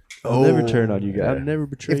on me. I'll never turn on you guys. yeah. I'll never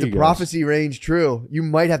betray If you the guys. prophecy range true, you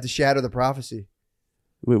might have to shatter the prophecy.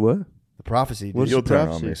 Wait, what? The prophecy. Dude. What's You'll the turn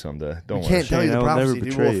prophecy? on me someday. We Don't worry. can't tell you Shane, the I will never prophecy. Dude,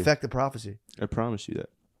 betray will you. affect the prophecy. I promise you that.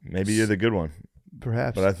 Maybe you're the good one.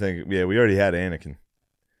 Perhaps. But I think, yeah, we already had Anakin.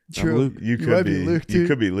 True. Luke. You might could be Luke, You too.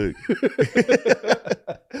 could be Luke.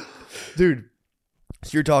 Dude, so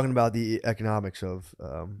you're talking about the economics of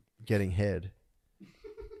getting head.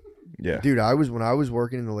 Yeah. Dude, when I was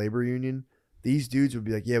working in the labor union, these dudes would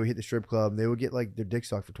be like, yeah, we hit the strip club. And they would get like their dick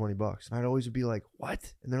sucked for $20. And I'd always be like,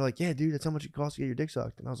 what? And they're like, yeah, dude, that's how much it costs to get your dick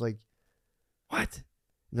sucked. And I was like, what?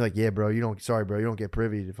 And they're like, yeah, bro, you don't get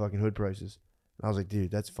privy to fucking hood prices. And I was like,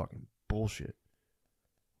 dude, that's fucking bullshit.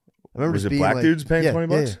 I remember Was just it being black like, dudes paying yeah,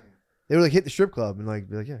 $20? yeah. They would like hit the strip club and like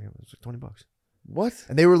be like, yeah, it's like $20. What?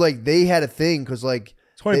 And they were like, they had a thing because like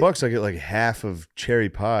 $20, I get like half of cherry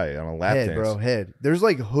pie on a lap head, dance. bro, head. There's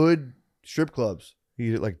like hood strip clubs.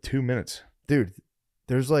 You eat it like 2 minutes. Dude,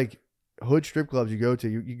 there's like hood strip clubs you go to.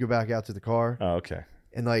 You go back out to the car Oh, okay.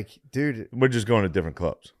 and like, dude, We're just going to different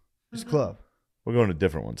clubs. it's a club. We're going to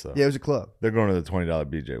different ones though. Yeah, it was a club. They're going to the $20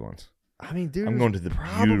 BJ ones. I mean, dude, I'm it going was to the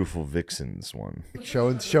probably- beautiful Vixens one. show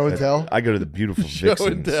and tell. I go to the beautiful Show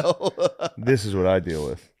and Vixens. tell. This is what I deal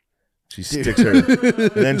with. She Dude. sticks her, and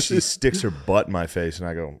then she sticks her butt in my face, and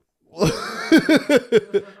I go.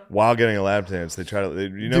 While getting a lap dance, they try to.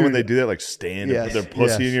 You know when Dude. they do that, like stand and Yes, put their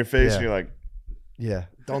pussy yes, in your face, yeah. and you're like, Yeah,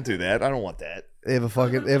 "Don't do that. I don't want that." they have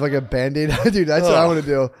like a Band-Aid. Dude, that's what I Ugh. want to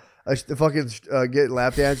do. I should fucking get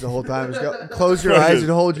lap dance the whole time. Just go, close your eyes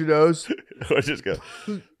and hold your nose. Or just go.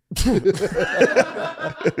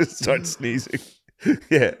 Start sneezing.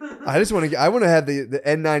 Yeah, I just want to. I want to have the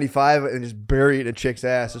N95 and just bury it in a chick's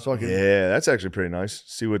ass. Just fucking yeah, that's actually pretty nice.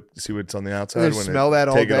 See what's on the outside. And then smell that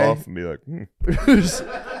all take day. it off and be like,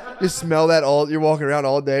 just smell that all. You're walking around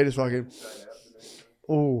all day, just fucking.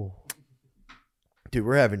 Oh, dude,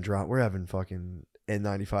 we're having drama. We're having fucking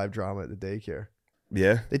N95 drama at the daycare.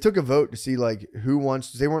 yeah. They took a vote to see like who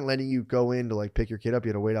wants. They weren't letting you go in to like pick your kid up. You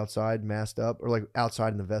had to wait outside, masked up, or like outside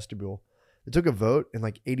in the vestibule. They took a vote, and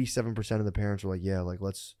like 87% of the parents were like, "Yeah, like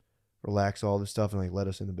let's relax all this stuff and like let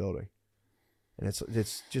us in the building." And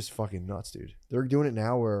it's just fucking nuts, dude. They're doing it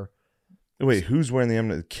now where Wait, who's wearing the M?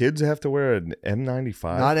 The kids have to wear an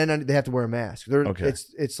M95. not N90, they have to wear a mask. They're Okay.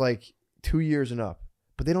 It's like 2 years and up,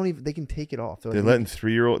 but they don't even. They can take it off. They're letting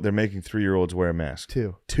 3-year-old. They're making 3-year-olds wear a mask.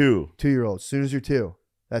 two 2. As soon as you're 2,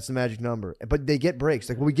 that's the magic number. But they get breaks.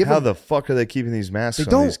 Like when we give How them, the fuck are they keeping these masks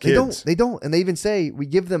they on these don't. kids? They don't. And they even say we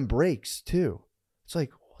give them breaks too. It's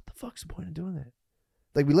like, what the fuck's the point of doing that?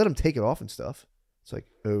 Like we let them take it off and stuff. It's like,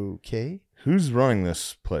 okay, Who's running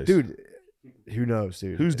this place, dude. Who knows,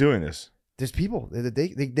 dude? Who's doing this? There's people.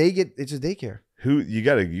 They get. It's a daycare. Who you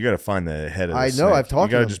gotta find the head of. I this know, snake. I've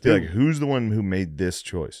talked You gotta to them, just be dude. like, who's the one who made this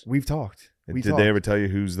choice? We've talked. Did they ever tell you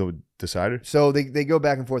who's the decider? So they go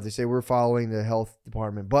back and forth. They say we're following the health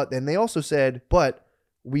department, but then they also said, but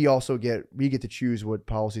we get to choose what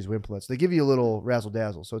policies we implement. So they give you a little razzle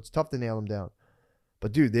dazzle. So it's tough to nail them down.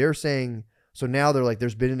 But dude, they're saying so now they're like,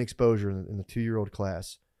 there's been an exposure in the 2-year-old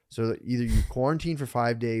class. So either you quarantine for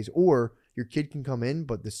 5 days, or your kid can come in,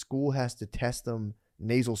 but the school has to test them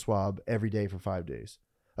nasal swab every day for 5 days.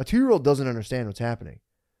 A 2-year-old doesn't understand what's happening.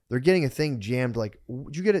 They're getting a thing jammed. Like,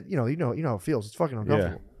 would you get it? You know how it feels. It's fucking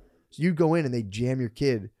uncomfortable. So you go in and they jam your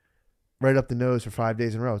kid right up the nose for 5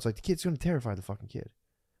 days in a row. It's like the kid's going to terrify the fucking kid.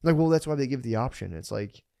 Like, well, that's why they give the option. It's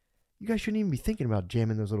like, you guys shouldn't even be thinking about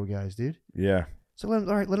jamming those little guys, dude. Yeah. So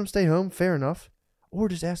let him stay home. Fair enough. Or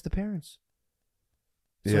just ask the parents.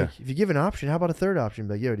 It's like, if you give an option, how about a third option?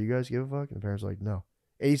 Be like, yo, do you guys give a fuck? And the parents are like, no.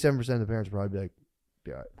 87% of the parents would probably be like,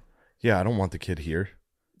 yeah. Right. Yeah, I don't want the kid here.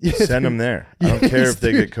 Send them there. I don't care if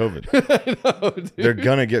they get COVID. I know, dude. They're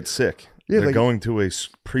gonna get sick. Yeah, they're going to a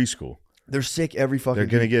preschool. They're sick every fucking They're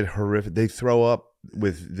going to get horrific. They throw up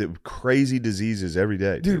with the crazy diseases every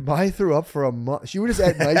day. Dude, Mai threw up for a month. She would just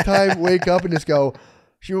at nighttime wake up and just go,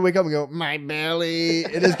 she would wake up and go, my belly,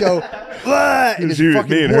 and just go, ah, and just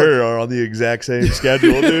fucking me and her are on the exact same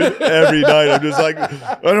schedule, dude. Every night I'm just like,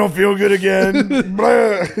 I don't feel good again.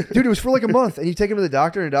 Dude, it was for like a month, and you take them to the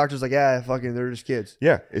doctor, and the doctor's like, yeah, fucking, they're just kids.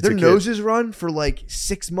 Yeah, it's their noses run for like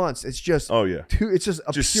 6 months. It's just, it's just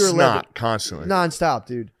a pure snot level. Constantly, nonstop,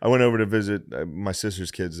 dude. I went over to visit my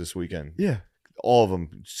sister's kids this weekend. Yeah, all of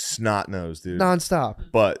them snot nose, dude,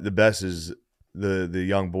 nonstop. But the best is the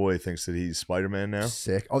young boy thinks that he's Spider-Man now.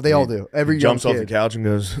 Sick. Oh, they all do. Every jumps young off the couch and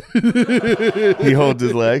goes. He holds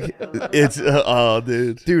his leg. It's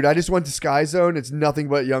dude. I just went to Sky Zone. It's nothing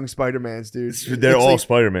but young Spider-Mans, dude. They're all like,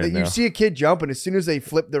 Spider-Man now. You see a kid jump, and as soon as they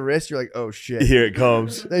flip the wrist, you're like, oh shit, here it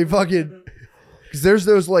comes. They fucking. Because there's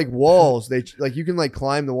those like walls. They like you can like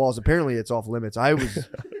climb the walls. Apparently, it's off limits. I was.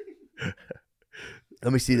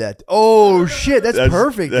 Let me see that. Oh shit, that's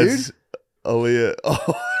perfect, dude. Oh yeah.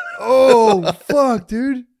 Oh fuck,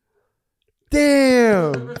 dude.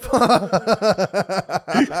 Damn. Hold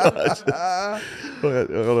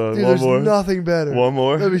on. Dude, One more. Nothing better. One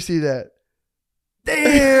more. Let me see that.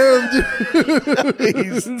 Damn, dude.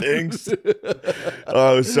 He stinks.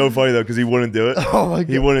 Oh, it was so funny though because he wouldn't do it. Oh my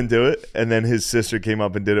god. He wouldn't do it, and then his sister came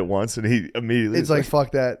up and did it once, and he immediately. It's like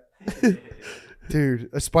fuck that.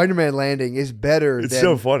 Dude, a Spider-Man landing is better. It's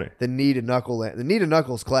so funny. The knee to knuckle land. The knee to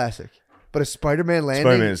knuckle is classic. But a Spider-Man landing,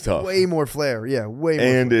 Spider-Man is tough. Way more flair. Yeah, way more.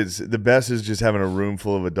 And it's the best is just having a room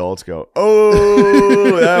full of adults go,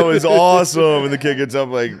 oh, that was awesome. And the kid gets up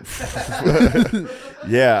like,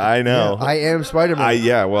 yeah, I know. Yeah, I am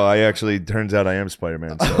Spider-Man. Well, I actually, turns out I am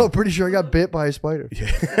Spider-Man. So. I'm pretty sure I got bit by a spider. Yeah.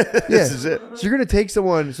 This is it. So you're going to take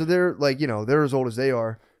someone, so they're like, they're as old as they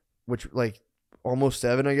are, which like almost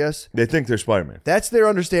 7, I guess. They think they're Spider-Man. That's their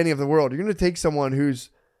understanding of the world. You're going to take someone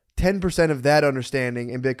who's 10% of that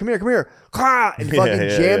understanding and be like, come here, and fucking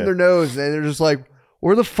jam their nose, and they're just like,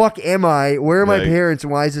 where the fuck am I? Where are my parents,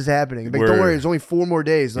 and why is this happening? Like, don't worry, there's only 4 more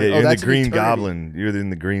days. Like, you're in the Green Goblin. You're in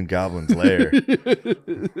the Green Goblin's lair. You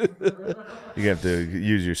have to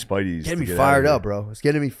use your Spideys. Get me fired up, bro. It's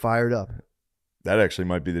getting me fired up. That actually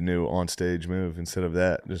might be the new on-stage move. Instead of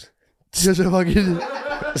that, just a fucking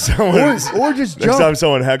someone, or just next jump. time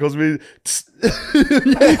someone heckles me,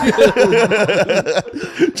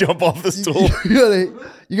 jump off the stool.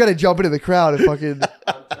 You gotta jump into the crowd and fucking.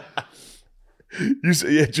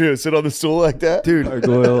 True. Sit on the stool like that, dude.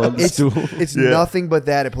 Gargoyle on the stool. It's nothing but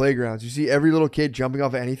that at playgrounds. You see every little kid jumping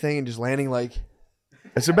off of anything and just landing like.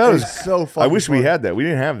 It's about as so fun. I wish we had that. We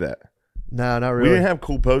didn't have that. No, not really. We didn't have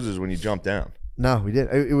cool poses when you jumped down. No, we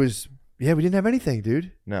didn't. It was. Yeah, we didn't have anything,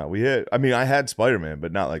 dude. No, we had. I mean, I had Spider-Man,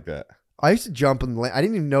 but not like that. I used to jump and land. I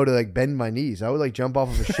didn't even know to like bend my knees. I would like jump off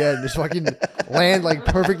of a shed and just fucking land like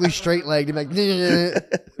perfectly straight legged and like.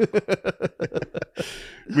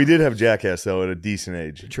 We did have Jackass though at a decent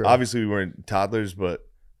age. True. Obviously, we weren't toddlers, but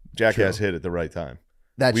Jackass hit at the right time.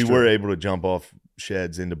 We were able to jump off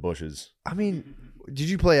sheds into bushes. I mean, did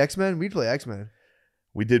you play X-Men? We'd play X-Men.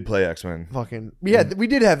 We did play X-Men. Fucking, we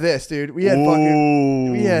did have this, dude. We had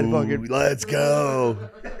fucking. Let's go.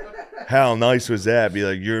 How nice was that? Be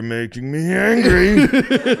like, you're making me angry.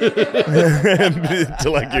 To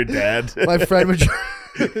like your dad. My friend would.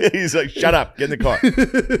 He's like, shut up, get in the car.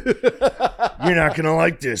 You're not gonna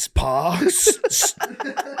like this, Pa.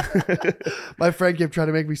 My friend kept trying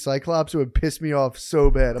to make me Cyclops. It would piss me off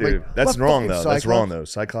so bad. I'm Dude, like, that's wrong though. Cyclops? That's wrong though.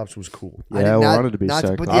 Cyclops was cool. Yeah, I wanted to be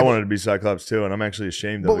Cyclops. I wanted to be Cyclops too, and I'm actually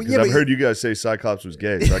ashamed of it because I've heard you guys say Cyclops was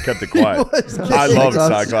gay, so I kept it quiet. I love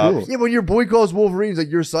Cyclops. Cool. Yeah, when your boy calls Wolverine,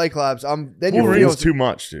 like you're Cyclops. Then Wolverine's too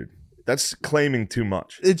much, dude. That's claiming too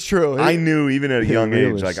much. It's true. I knew even at a young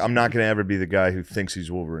age, like I'm not gonna ever be the guy who thinks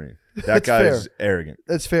he's Wolverine. That guy is arrogant.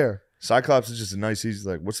 That's fair. Cyclops is just a nice. He's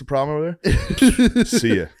like, what's the problem over there?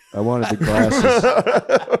 See ya. I wanted the glasses.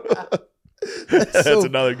 That's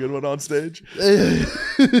another good one on stage.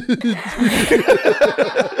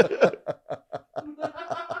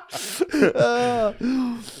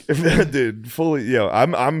 Dude, fully,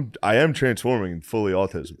 I am transforming fully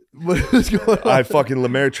autism. What's going on? Fucking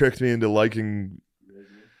Lemaire tricked me into liking.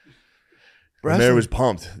 Lemaire was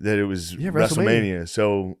pumped that it was WrestleMania.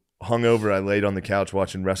 So hungover, I laid on the couch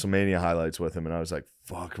watching WrestleMania highlights with him, and I was like,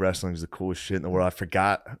 "Fuck, wrestling's the coolest shit in the world." I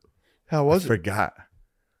forgot. How was it? Forgot.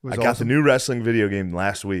 I got the new wrestling video game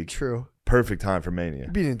last week. True. Perfect time for Mania.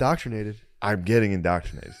 You're being indoctrinated. I'm getting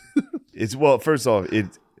indoctrinated. First off,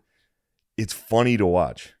 it's funny to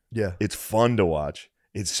watch. Yeah. It's fun to watch.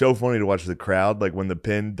 It's so funny to watch the crowd, like when the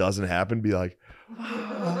pin doesn't happen, be like,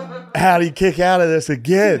 how do you kick out of this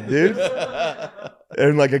again, dude?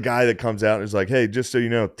 And like a guy that comes out and is like, hey, just so you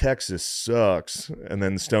know, Texas sucks. And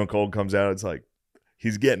then Stone Cold comes out. It's like,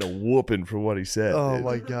 he's getting a whooping for what he said. Oh dude.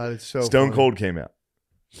 my God. It's so Stone funny. Cold came out.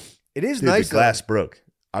 It is Dude, nice. The glass broke.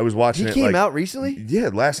 I was watching He it. came out recently? Yeah,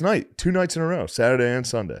 last night. 2 nights in a row, Saturday and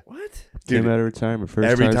Sunday. What? Dude, Came out of retirement. First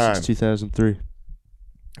every time time. since 2003.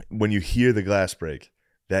 When you hear the glass break,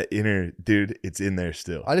 that inner, dude, it's in there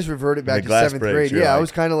still. I just reverted back The to glass 7th breaks, grade. you're Yeah, I like,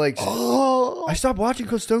 was kind of like, oh. I stopped watching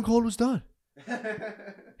because Stone Cold was done.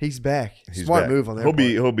 He's back. He's Smart back. move on that.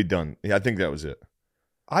 He'll be done. Yeah, I think that was it.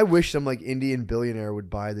 I wish some like Indian billionaire would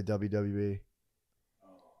buy the WWE.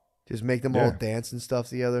 Just make them all Yeah. dance and stuff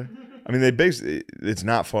together. I mean, it's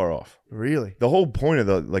not far off. Really? The whole point of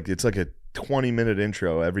it's like a 20-minute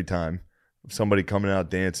intro every time. Somebody coming out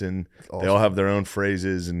dancing. Awesome. They all have their own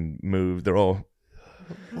phrases and moves. They all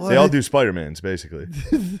do Spider-Mans basically.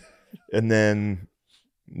 And then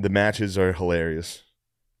the matches are hilarious.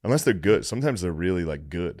 Unless they're good. Sometimes they're really like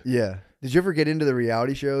good. Yeah. Did you ever get into the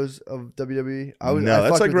reality shows of WWE?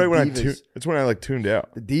 That's like right when Divas. that's when I like tuned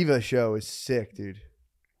out. The Diva show is sick, dude.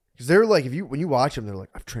 Because they're like, when you watch them, they're like,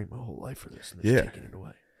 I've trained my whole life for this, and they're taking it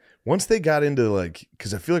away. Once they got into like,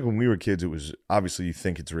 because I feel like when we were kids, it was obviously you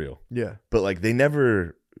think it's real, Yeah. but like they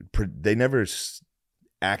never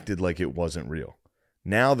acted like it wasn't real.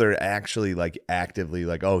 Now they're actually like actively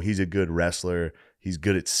like, oh, he's a good wrestler. He's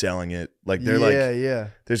good at selling it. Like they're yeah.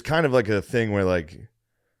 There's kind of like a thing where like,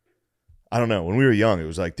 I don't know. When we were young, it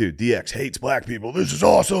was like, dude, DX hates black people. This is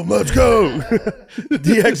awesome. Let's go.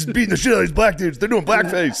 DX is beating the shit out of these black dudes. They're doing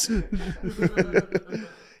blackface.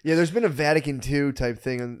 Yeah, there's been a Vatican II type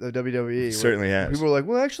thing on the WWE. It certainly has. People are like,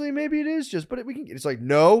 well, actually, maybe it is just, but we can. It's like,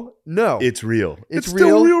 no. It's real. It's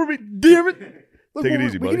still real to me. Damn it. Look, Take it we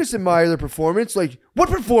easy, can buddy. just admire the performance. Like, what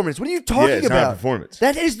performance? What are you talking Yeah, it's about? not a performance.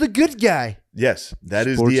 That is the good guy. Yes, that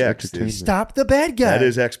is Sports DX. entertainment. Dude. Stop the bad guy. That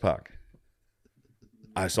is X-Pac.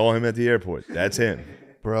 I saw him at the airport. That's him.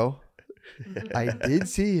 Bro, I did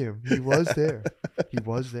see him. He was there. He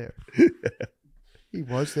was there. He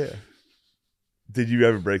was there. Did you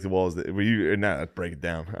ever break the walls? Were you not break it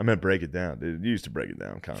down? I meant break it down. Dude, you used to break it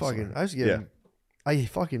down constantly. I was getting.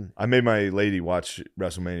 I made my lady watch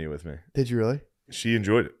WrestleMania with me. Did you really? She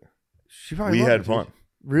enjoyed it. She probably We loved had it, fun. dude.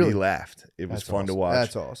 Really? We laughed. It was That's fun to awesome. watch.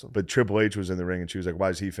 That's awesome. But Triple H was in the ring and she was like, why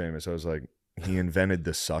is he famous? I was like, he invented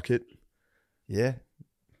the suck it. Yeah,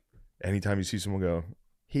 Anytime you see someone go,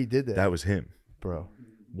 he did that. that was him. Bro,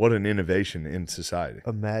 What an innovation in society.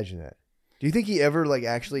 imagine that. Do you think he ever like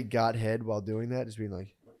actually got head while doing that? Just being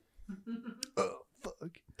like, oh, fuck.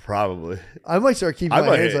 Probably. I might start keeping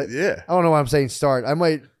my hands like. yeah. I don't know why I'm saying start. I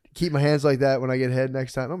might keep my hands like that when I get head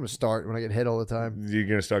next time. I'm gonna start when I get head all the time. You're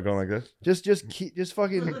going to start going like this? Just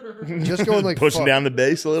fucking, just going like Pushing fuck. down the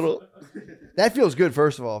base a little? That feels good.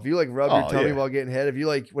 First of all, if you like rub your Oh, tummy yeah. while getting head, if you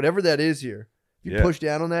like whatever that is here, if you Yeah. push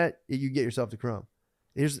down on that, you get yourself the crumb.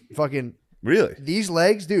 Here's fucking Really? these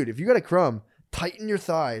legs, dude. If you got a crumb, tighten your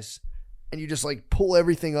thighs, and you just like pull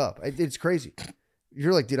everything up. It's crazy.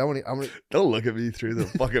 You're like, dude, I'm gonna. Don't look at me through the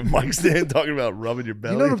fucking mic stand talking about rubbing your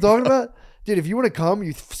belly. You know what I'm talking about, dude? If you want to come,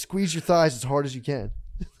 you squeeze your thighs as hard as you can,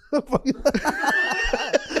 and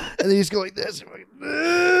then you just go like this.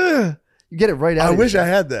 You get it right out. I of wish you. I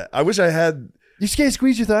had that. I wish I had. You can't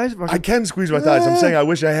squeeze your thighs. I can squeeze my thighs. I'm saying I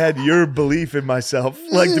wish I had your belief in myself,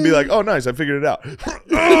 like to be like, oh, nice, I figured it out.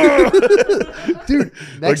 Dude,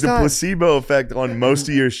 Like next the time, placebo effect on most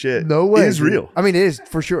of your shit. no way, is dude. real. I mean, it is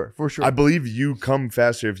for sure. I believe you come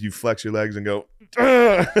faster if you flex your legs and go.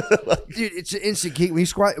 Dude, it's an instant kegel.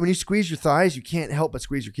 When you squeeze your thighs, you can't help but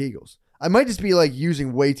squeeze your kegels. I might just be like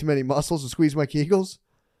using way too many muscles to squeeze my kegels.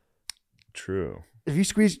 True. If you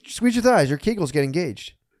squeeze your thighs, your kegels get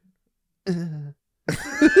engaged.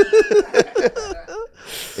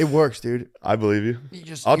 It works, dude. I believe you.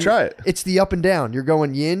 I'll try it. It's the up and down. You're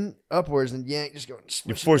going yin upwards and yang, just going.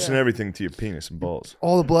 You're forcing everything to your penis and balls.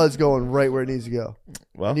 All the blood's going right where it needs to go.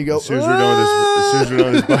 Well, And you go, as soon as we're done with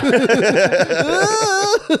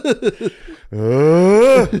this,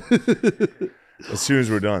 as soon as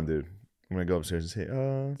we're done, dude, I'm gonna go upstairs and say,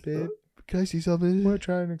 babe, Can I see something? want to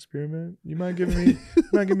try an experiment? You mind giving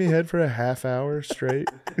me head for a half hour straight?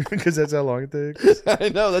 Because that's how long it takes. I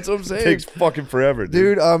know, that's what I'm It saying. takes fucking forever,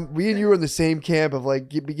 dude. Dude, we and you were in the same camp of like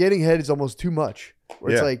getting head is almost too much.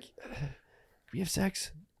 Where it's Yeah. like, we have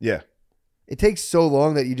sex. Yeah, It takes so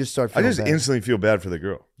long that you just start I feeling just bad. instantly feel bad for the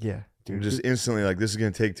girl. Yeah. You're just instantly like, this is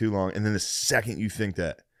gonna take too long, and then the second you think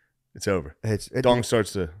that, it's over. Dong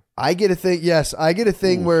starts to. I get a thing. Yes, I get a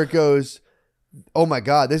thing where it goes, oh my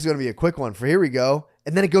god, this is gonna be a quick one. For here we go,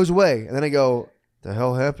 and then it goes away, and then I go, the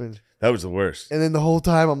hell happened? That was the worst. And then the whole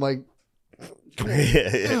time I'm like,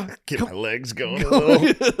 get my legs going a little.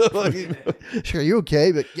 Sure, are you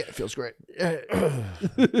okay? But yeah, it feels great.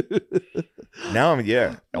 Now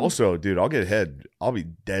Also, dude, I'll get head. I'll be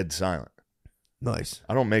dead silent. Nice.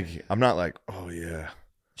 I'm not like, oh yeah.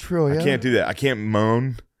 True. Yeah. I can't do that. I can't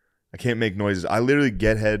moan. I can't make noises. I literally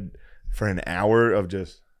get head for an hour of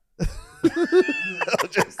just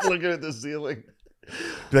looking at the ceiling.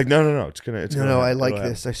 Be like, no. It's gonna. I like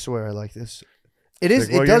this. I swear, I like this. It is.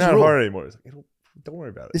 Like, well, it does you're not rule. hard anymore. It's like, don't worry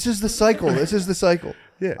about it. This is the cycle.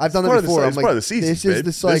 Yeah, I've done that before. It's part of the season. This is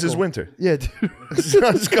the cycle. This is winter. Yeah, dude.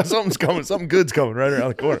 Something's coming. Something good's coming right around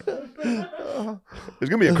the corner. There's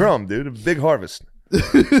gonna be a crumb, dude. A big harvest.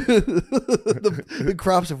 the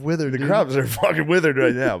crops have withered. The crops are fucking withered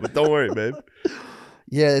right now, but don't worry, babe.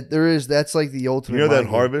 Yeah, there is. That's like the ultimate. You know that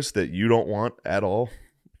harvest that you don't want at all?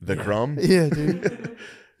 The crumb? Yeah, dude.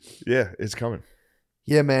 Yeah, it's coming.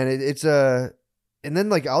 Yeah, man. It's and then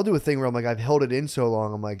like I'll do a thing where I'm like, I've held it in so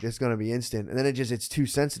long, I'm like, it's gonna be instant, and then it's too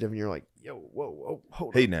sensitive, and you're like, yo, whoa,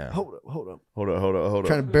 hold hey up, now, hold up, hold up.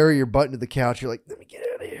 Trying to bury your butt into the couch, you're like, let me get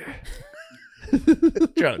out of here.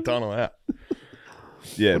 Trying to tunnel out.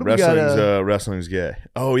 Yeah, wrestling's gay.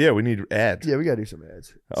 Oh yeah, we need ads. Yeah, we gotta do some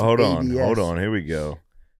ads. Hold on. Here we go.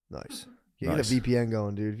 Nice. Get a VPN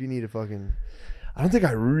going, dude. If you need a fucking. I don't think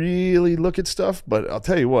I really look at stuff, but I'll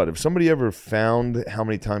tell you what. If somebody ever found how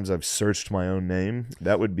many times I've searched my own name,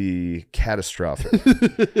 that would be catastrophic.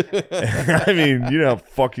 I mean, you know how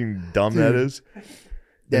fucking dumb that is?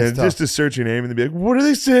 And just to search your name and then be like, what are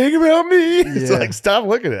they saying about me? It's like, stop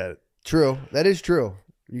looking at it. True. That is true.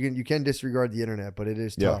 You can disregard the internet, but it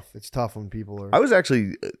is tough. Yeah. It's tough when people are. I was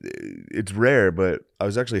actually, it's rare, but I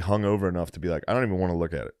was actually hungover enough to be like, I don't even want to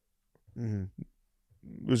look at it. Mm-hmm.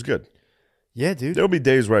 It was good. Yeah, dude. There'll be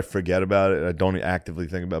days where I forget about it. I don't actively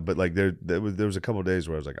think about it. But like there was a couple of days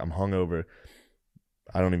where I was like, I'm hungover.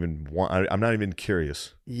 I don't even want. I'm not even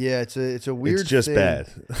curious. Yeah, it's a weird. It's just thing. bad.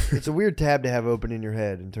 It's a weird tab to have open in your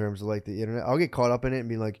head in terms of like the internet. I'll get caught up in it and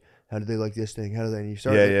be like, how did they like this thing? How do they? And you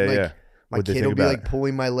start. Yeah. My kid will be like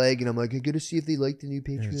pulling my leg, and I'm like, I gotta see if they like the new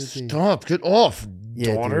Patreon thing. Stop! Get off,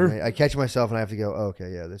 daughter. Dude, I catch myself and I have to go. Oh,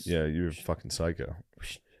 okay, yeah, this. Yeah, you're fucking psycho.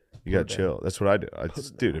 You gotta chill. That's what I do.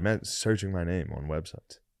 Dude, it meant searching my name on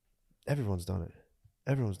websites. Everyone's done it.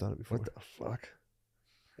 Everyone's done it before. What the fuck?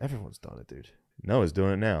 Everyone's done it, dude. Noah's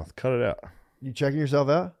doing it now. Cut it out. You checking yourself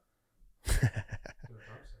out?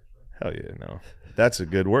 Hell yeah, no. That's a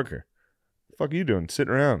good worker. The fuck are you doing?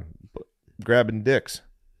 Sitting around grabbing dicks.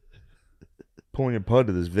 Pulling your pud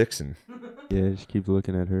to this vixen. Yeah, just keep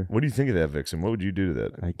looking at her. What do you think of that vixen? What would you do to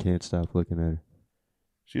that? I can't stop looking at her.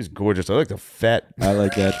 She's gorgeous. I like the fat. I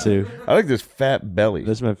like that too. I like this fat belly.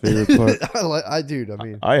 That's my favorite part.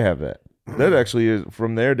 I have that. That actually is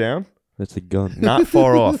from there down. That's a gun. Not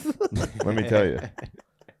far off. Let me tell you.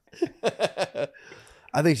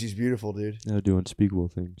 I think she's beautiful, dude. I do unspeakable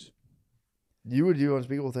things. You would do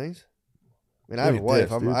unspeakable things? I mean, I have a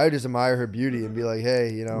wife. I would just admire her beauty and be like,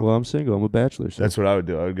 hey, you know. Well, I'm single. I'm a bachelor. So. That's what I would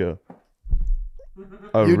do. I would go.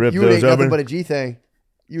 I would rip you those ain't open. Nothing but a G thing.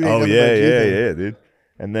 Oh, yeah, dude.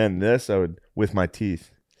 And then this, I would, with my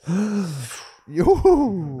teeth.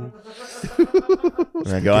 Yo.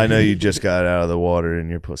 And I go, I know you just got out of the water and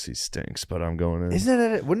your pussy stinks, but I'm going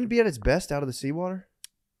in. Wouldn't it be at its best out of the seawater?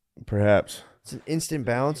 Perhaps. It's an instant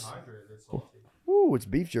bounce. Ooh, it's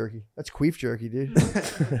beef jerky. That's queef jerky, dude.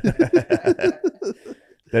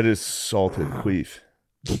 That is salted queef.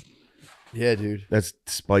 Yeah, dude. That's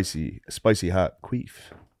spicy hot queef.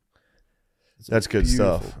 That's good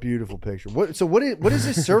stuff. Beautiful picture. What is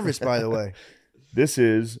this service, by the way? This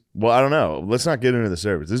is, well, I don't know. Let's not get into the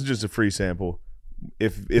service. This is just a free sample.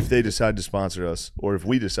 If they decide to sponsor us, or if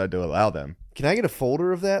we decide to allow them. Can I get a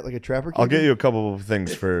folder of that, like a trapper keeper? I'll get you a couple of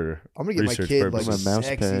things for I'm gonna get my kid purposes. like my mouse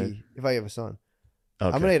sexy. pad. If I have a son,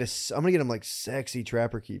 okay. I'm gonna get him like sexy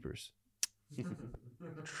trapper keepers.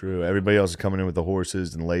 True. Everybody else is coming in with the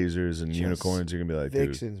horses and lasers and unicorns. You're gonna be like,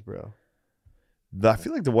 vixens, dude. bro. I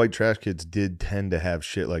feel like the white trash kids did tend to have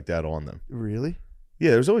shit like that on them. Really?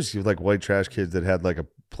 Yeah, there's always like white trash kids that had like a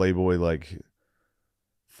Playboy like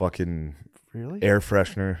fucking air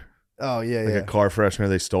freshener. Oh yeah, like a car freshener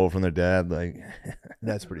they stole from their dad. Like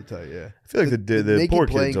that's pretty tight. Yeah, I feel like the poor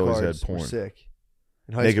kids always had porn. Were sick.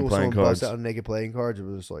 In high school, someone bust out naked playing cards. It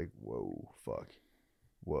was just like, whoa, fuck,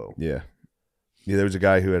 whoa. Yeah. There was a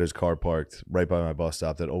guy who had his car parked right by my bus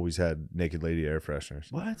stop that always had naked lady air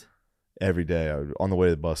fresheners. What? every day. I would, on the way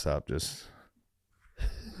to the bus stop, just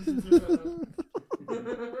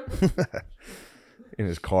in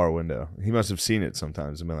his car window. He must have seen it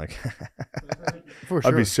sometimes and been like, For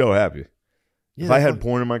sure. I'd be so happy. Yeah, If I had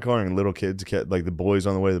porn in my car and little kids, like the boys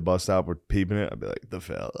on the way to the bus stop were peeping it, I'd be like, the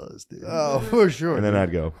fellas, dude. Oh, for sure. And then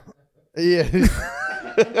I'd go, Yeah.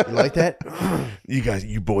 You like that?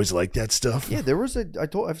 you boys like that stuff? Yeah, there was I've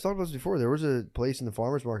talked about this before. There was a place in the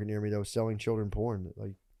farmer's market near me that was selling children porn.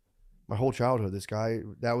 Like my whole childhood, this guy,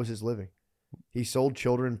 that was his living. He sold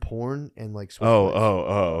children porn and like switch plates.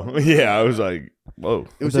 Oh. Yeah, I was like, whoa.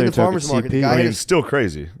 It was in the farmer's market. CP. I mean, it's still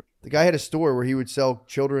crazy. The guy had a store where he would sell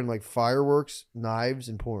children like fireworks, knives,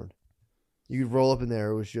 and porn. You could roll up in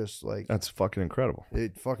there. It was just like That's fucking incredible.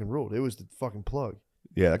 it fucking ruled. It was the fucking plug.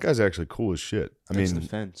 Yeah, that guy's actually cool as shit. I That's mean, the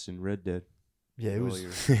fence in Red Dead. Yeah, it All was.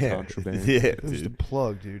 your yeah, contraband. yeah, It was the dude.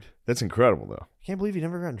 plug, dude. That's incredible, though. I can't believe he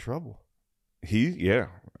never got in trouble. Yeah,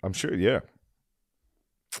 I'm sure. Yeah,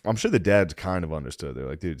 I'm sure the dads kind of understood. They're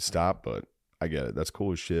like, dude, stop. But I get it. That's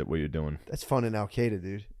cool as shit. What you're doing. That's fun in Al Qaeda,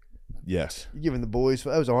 dude. Yes. You giving the boys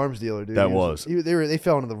that was an arms dealer, dude. That He was. they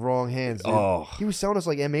fell into the wrong hands, dude. Oh. He was selling us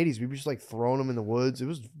like M80s. We were just like throwing them in the woods. It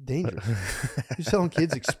was dangerous. He was selling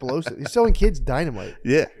kids explosives. He was selling kids dynamite.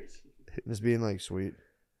 Yeah. Just being like, sweet.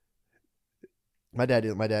 My dad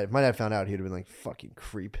didn't. If my dad found out, he'd have been like, fucking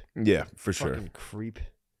creep. Yeah, for sure. Fucking creep.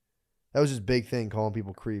 That was his big thing, calling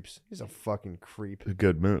people creeps. He's a fucking creep. A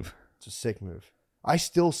good move. It's a sick move. I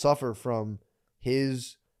still suffer from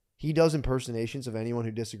his. He does impersonations of anyone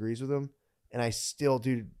who disagrees with him, and I still,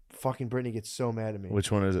 dude. Fucking Brittany gets so mad at me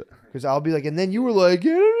Which one is it? because I'll be like, and then you were like,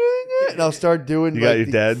 and I'll start doing. You like got your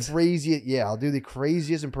the dad's? craziest. Yeah, I'll do the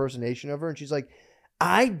craziest impersonation of her, and she's like,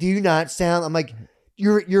 I do not sound. I'm like,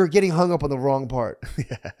 you're getting hung up on the wrong part.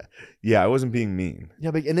 Yeah, I wasn't being mean.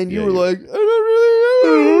 Yeah, but and then you Yeah, were you- like, I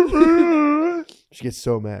don't really. She gets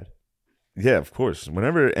so mad. Yeah, of course.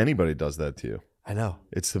 Whenever anybody does that to you, I know.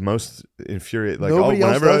 it's the most infuriating. Like Nobody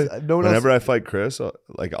else whenever does. No one whenever else. I fight Chris,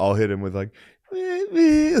 I'll hit him with like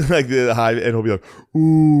the high, and he'll be like,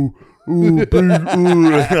 ooh, big, ooh.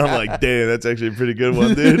 And I'm like, damn, that's actually a pretty good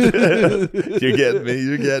one, dude.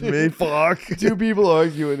 You're getting me. Fuck. Two people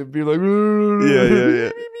arguing and be like,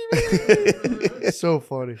 Yeah. so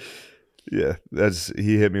funny. Yeah,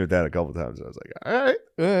 he hit me with that a couple times. I was like, all right,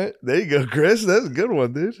 All right. there you go, Chris. That's a good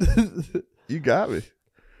one, dude. You got me.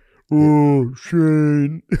 Oh,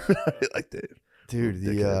 Shane. Like that. Dude,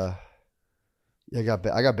 Ridiculous. I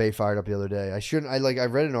got Bay fired up the other day. I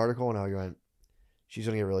read an article and I went, she's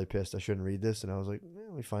gonna get really pissed. I shouldn't read this. And I was like,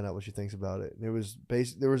 let me find out what she thinks about it. And it was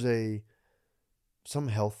there was some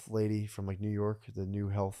health lady from like New York, the new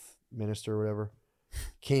health minister or whatever,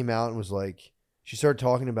 came out and was like, she started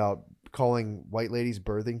talking about calling white ladies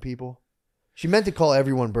birthing people. She meant to call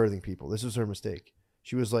everyone birthing people. This was her mistake.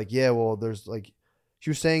 She was like, yeah, well, she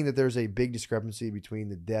was saying that there's a big discrepancy between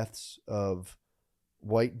the deaths of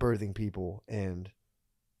white birthing people and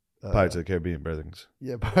Pirates of the Caribbean birthings.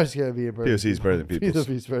 yeah, Pirates of the Caribbean birthing POC's birthing peoples.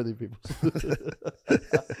 POC's birthing peoples.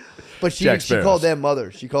 But she Jack called Sparrows. them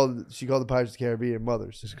mothers. She called the Pirates of the Caribbean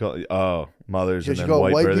mothers. It's called mothers So and she then called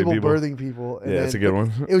white white birthing people people. birthing people. And Yeah, then, that's a good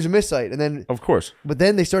one. It was a miscite, and then Of course. but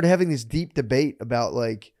then they started having this deep debate about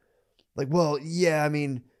like, well, yeah, I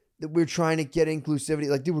mean, that we're trying to get inclusivity.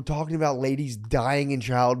 Like, dude, we're talking about ladies dying in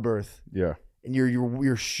childbirth, Yeah. and you're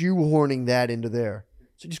shoehorning that into there.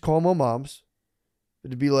 So just call them all moms.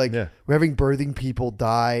 But to be like, Yeah. we're having birthing people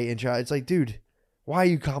die in child. It's like, dude, why are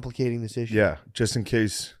you complicating this issue? Yeah. Just in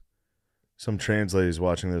case some trans lady's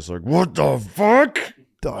watching this, like, what the fuck?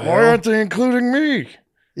 The Why hell? aren't they including me?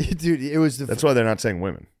 Dude, it was the That's why they're not saying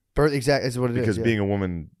women. birth. Exactly, that's what it is. Because yeah. being a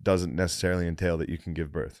woman doesn't necessarily entail that you can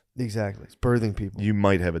give birth. exactly, it's birthing people. You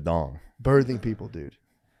might have a dong. Birthing people, dude.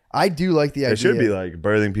 I do like the idea. It should be like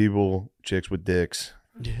birthing people, chicks with dicks.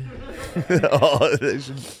 Oh, they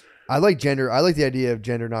should- I like gender. I like the idea of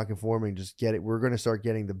gender nonconforming. Just get it. We're going to start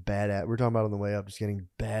getting the badass. We're talking about on the way up. Just getting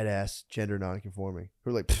badass gender nonconforming.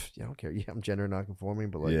 We're like, yeah, I don't care. Yeah, I'm gender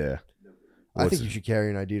nonconforming, but like, yeah. I What's think you should carry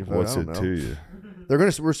an ID to vote. What's I it don't know. to you? We're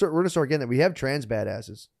gonna start getting that. We have trans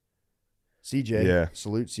badasses. CJ, Yeah.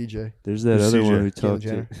 salute CJ. There's that Who's other CJ? one we Caitlyn talked to.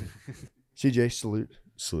 Jenner. CJ, salute.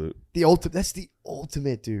 Salute. The ultimate. That's the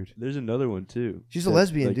ultimate, dude. There's another one too. She's a That,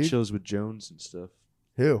 lesbian, like, dude. Chills with Jones and stuff.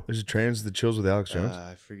 Who? There's a trans that chills with Alex Jones.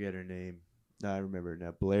 I forget her name. No, I remember it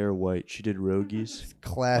now. Blair White. She did Rogies.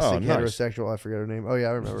 Classic Oh, nice. heterosexual. I forget her name. Oh yeah,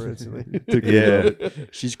 I remember her instantly. Took it Yeah. out.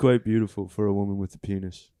 She's quite beautiful for a woman with a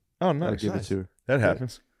penis. Oh, I'll nice. give it to her. That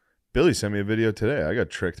happens. Billy sent me a video today. I got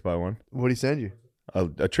tricked by one. What'd he send you?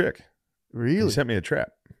 A trick. He Really? sent me a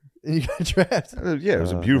trap. And you got trapped. Yeah, it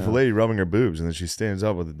was a beautiful lady rubbing her boobs, and then she stands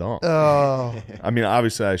up with a dong. Oh. I mean,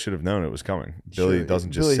 obviously, I should have known it was coming. Billy Sure.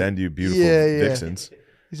 doesn't just Billy- send you beautiful Yeah, yeah. vixens.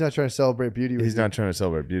 He's not trying to celebrate beauty with He's you. not trying to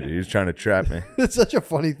celebrate beauty. He's trying to trap me. It's such a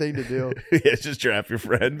funny thing to do. Yeah, just trap your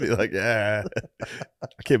friend. Be like, yeah,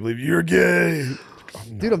 I can't believe you're gay. Oh,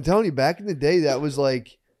 no. Dude, I'm telling you, back in the day, that was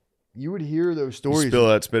like, you would hear those stories. Spill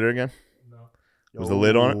that spitter again. No. Was the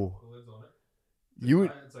lid on it? Oh. The lid's on it. You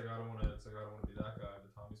would, It's like I don't want to. It's like I don't want to be that guy.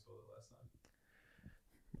 But Tommy spilled it last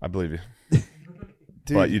time. I believe you.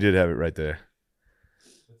 dude, But you did have it right there.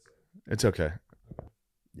 It's okay.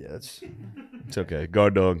 yeah, that's. It's okay.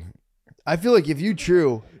 Guard dog. I feel like if you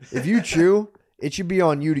chew, it should be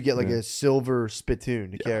on you to get like a silver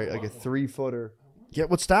spittoon to carry, like a 3-footer. Get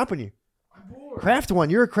what's stopping you? I'm bored. Craft one.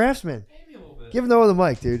 You're a craftsman. Pay me a little bit. Give Noah the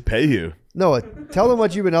mic, dude. Pay you. Noah, tell them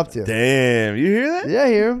what you've been up to. Damn, you hear that? Yeah, I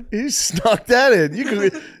hear him. He snuck that in.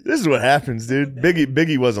 This is what happens, dude.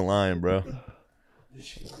 Biggie wasn't lying, bro.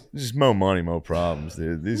 Just more money, more problems,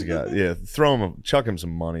 dude. These guys, yeah, chuck him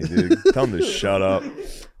some money, dude. Tell him to shut up.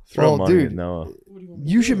 Throw Well, money dude, at Noah. What do you want me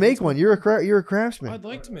to You do? should make one. You're a craftsman. I'd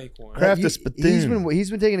like to make one. Craft He- a spittoon. He's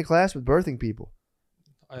been taking a class with birthing people.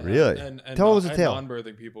 Really? And Tell us a and tale.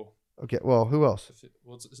 non-birthing people. Okay, well, who else?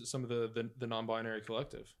 Well, it's some of the non-binary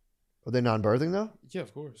collective. Are they non-birthing though? Yeah,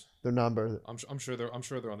 of course. They're non-birthing. I'm sure they're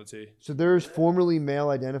on the T. So there's formerly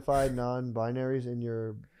male-identified non-binaries in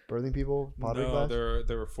your birthing people pottery No, class.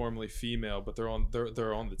 they were formerly female, but they're on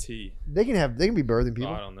the T. They can be birthing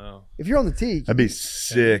people. I don't know. If you're on the T, I'd be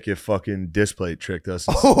sick if fucking Displate tricked us.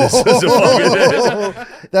 Oh, This is a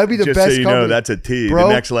fucking, that'd be the just best. so you know, company. that's a T. Bro,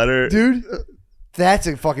 The next letter, dude. That's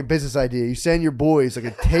a fucking business idea. You send your boys like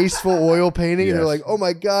a tasteful oil painting, and they're Yes. like, "Oh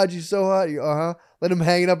my god, you're so hot." Uh huh. Let them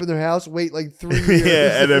hang it up in their house. Wait like 3 years.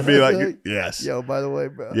 yeah, and then be like, yes, "Yo, by the way,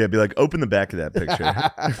 bro." yeah, be like, open the back of that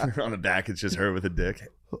picture. On the back, it's just her with a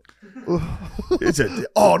dick. It's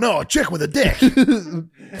oh no, a chick with a dick.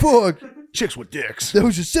 Fuck. Chicks with dicks. That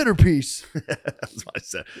was a centerpiece. That's what I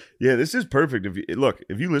said. Yeah, this is perfect.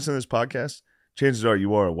 If you listen to this podcast, chances are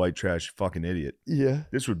you are a white trash fucking idiot. Yeah.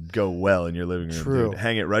 This would go well in your living room. True. Dude.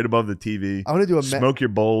 Hang it right above the TV. I want to do a Smoke your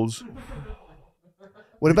bowls.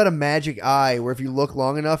 What about a magic eye where if you look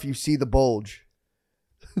long enough, you see the bulge?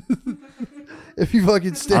 If you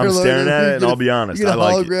fucking stare, I'm long staring enough, at you it, and get a- I'll be honest. You get I a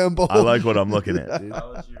like hologram it. bulge. I like what I'm looking at, dude.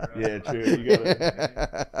 Yeah, true. You got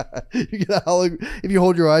it. You get a hologram. If you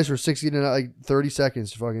hold your eyes for 60 to 30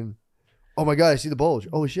 seconds, fucking. Oh my god, I see the bulge.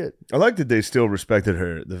 Holy shit. I like that they still respected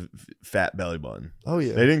her, the fat belly button. Oh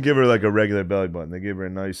yeah. They didn't give her like a regular belly button. They gave her a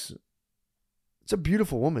nice, It's a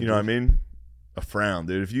beautiful woman. you know what I mean? A frown,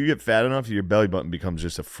 dude. If you get fat enough, your belly button becomes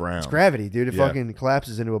just a frown. It's gravity, dude. It Yeah. fucking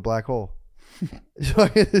collapses into a black hole.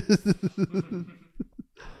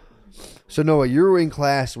 So Noah, you were in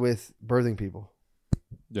class with birthing people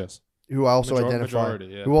Yes, who also Majority,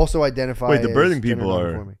 yeah. who also identify. Wait, the as birthing gender people are-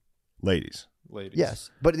 nonconforming. Ladies. ladies. Yes,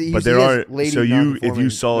 but But there are, lady so you, if you non-conforming,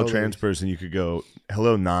 saw a no trans ladies. person, you could go,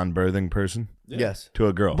 hello, non-birthing person, Yeah. Yes, to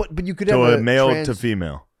a girl. but you could to have a male trans, to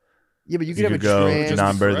female. Yeah, but you could You have could a go trans. Just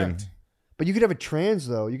non-birthing. correct. But you could have a trans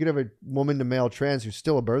though. You could have a woman to male trans who's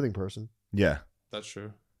still a birthing person. Yeah. That's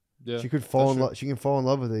true. Yeah, She could fall that's in true. love. She can fall in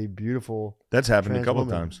love with a beautiful That's happened trans a couple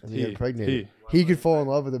woman times. and get He impregnated. He could fall in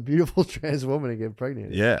love with a beautiful trans woman and get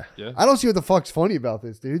impregnated. Yeah. Yeah. I don't see what the fuck's funny about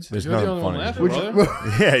this, dudes. There's You're the nothing only one funny. laughing, Which-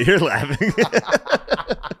 brother. Yeah, you're laughing.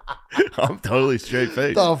 I'm totally straight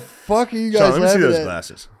faced. the fuck are you Sean, guys let me see laughing those at?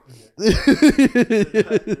 glasses.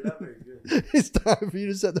 It's time for you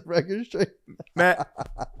to set the record straight. Matt,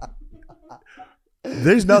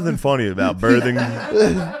 there's nothing funny about birthing,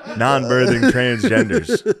 non-birthing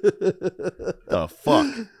transgenders. The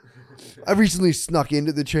fuck? I recently snuck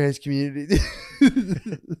into the trans community.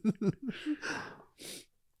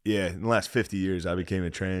 Yeah, in the last 50 years, I became a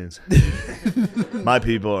trans. My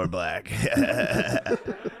people are black.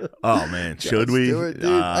 Oh, man. Should Jon we? Stewart,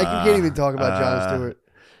 dude. I can't even talk about Jon Stewart.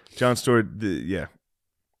 Jon Stewart, yeah.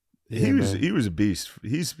 Yeah, man. He was a beast.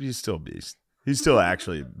 He's still a beast. He's still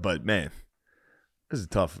actually, but man, this is a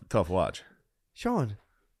tough watch. Sean,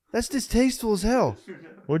 that's distasteful as hell.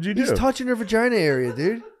 What'd you do? He's touching her vagina area,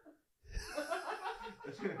 dude.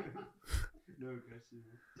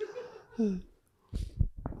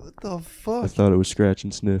 What the I fuck? thought it was scratch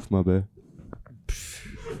and sniff. My bad.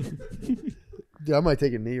 Dude, I might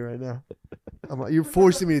take a knee right now. You're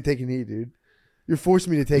forcing me to take a knee, dude. You're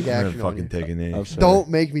forcing me to take I'm gonna action on fucking you. take a knee. I'm sorry. Don't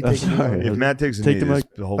make me I'm take a knee. sorry. If Matt takes a Take knee, the this-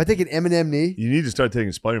 mic. the whole, If I take an Eminem knee, you need to start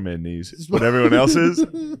taking Spider-Man knees. What everyone else is. That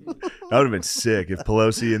would have been sick if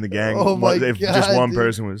Pelosi and the gang. Oh my if God, just one dude.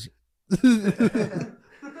 person was.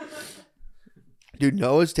 dude,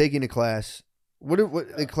 Noah's taking a class What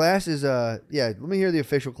the class is? Yeah. Let me hear the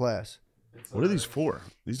official class. What are these for?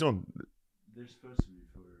 These don't. They're supposed to be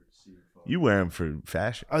for CFR. You wear them for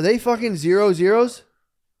fashion. Are they fucking 0.0s?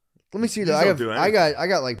 Let me see though. These don't do I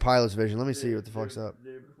got like pilot's vision. Let me see what the fuck's up.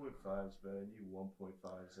 They're 0.5s, but I need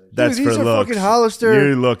 1.5s. That's Dude, these for are looks. fucking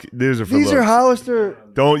Hollister. These are for These looks. are Hollister.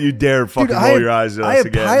 Don't you dare fucking Dude, roll your eyes at I us have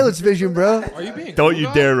again. pilot's vision, bro. Are you being? Don't cool you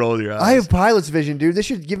guy? dare roll your eyes. I have pilot's vision, dude. This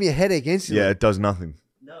should give me a headache instantly. Yeah, it does nothing.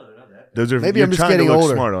 No, they're not that. Those are. Maybe you're I'm just trying getting to look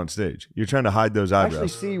older. smart on stage. You're trying to hide those I actually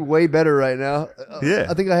eyebrows. see way better right now. Yeah.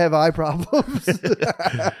 I think I have eye problems.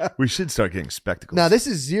 We should start getting spectacles. Now this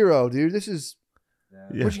is 0, dude. This is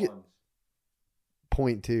Yeah. What'd you get?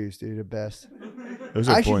 0.2s, dude, at best. Those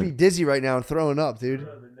are I should be point. dizzy right now and throwing up, dude. They're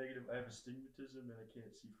negative. I have astigmatism and I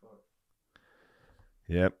can't see far.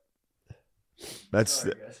 Yep.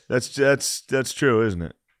 Sorry, guys. That's true, isn't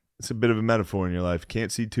it? It's a bit of a metaphor in your life.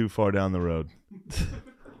 Can't see too far down the road.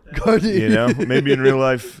 You know, maybe in real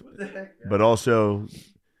life, but also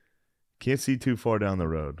can't see too far down the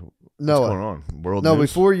road. What's going No, on? World no. news?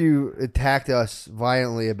 Before you attacked us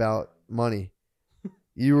violently about money,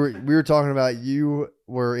 we were talking about you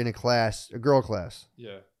were in a girl class,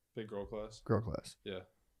 Yeah, big girl class. Yeah,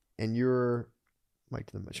 and you're mic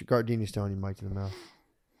to the mouth. Gardini's telling you mic to the mouth.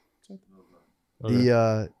 Okay.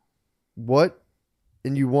 The what?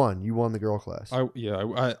 And you won. You won the girl class. I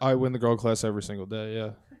win the girl class every single day. Yeah,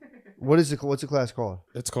 What's the class called?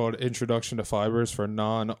 it's called Introduction to Fibers for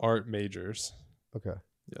non-art majors. Okay,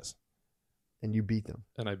 Yes, and you beat them.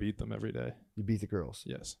 and I beat them every day. You beat the girls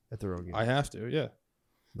Yes, at their own game. I have to. Yeah,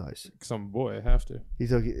 Nice. because I'm a boy. I have to. He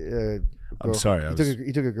took. I'm sorry.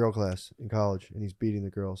 He took a girl class in college, and he's beating the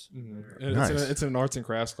girls. Mm-hmm. Nice. It's an arts and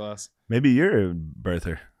crafts class. Maybe you're a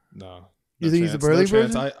birther. No. You think he's a chance, birthing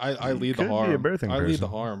chance. person? I lead Could the be a harem. birthing I lead the person.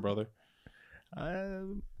 harem, brother.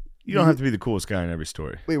 You don't have to be the coolest guy in every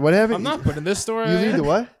story. Wait, what happened? I'm not putting this story. You lead the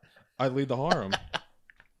what? I lead the harem.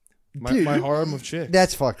 Dude, my harem of chicks.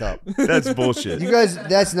 That's fucked up. That's bullshit. You guys,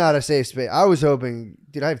 that's not a safe space. I was hoping,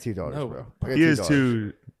 dude. I have 2 daughters, No. bro. I got He 2 is daughters.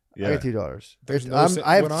 too. I Yeah, got 2 daughters. There's no I'm sa-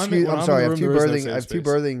 I have. when I'm- Excuse, when I'm I'm sorry. I in have the 2 room, there is no birthing. safe I have 2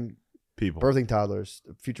 space. people. birthing toddlers.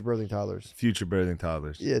 Future birthing toddlers. Future birthing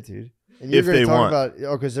toddlers. Yeah, dude. And you're If gonna they talk want.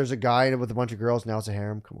 about because there's a guy in it with a bunch of girls. Now it's a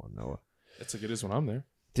harem. Come on, Noah. It's like it is when I'm there.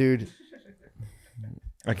 Dude,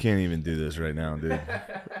 I can't even do this right now, dude.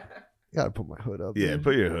 gotta put my hood up. Yeah, dude.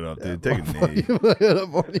 put your hood up, dude. Take a knee. Put my hood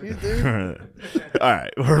up on you, dude. All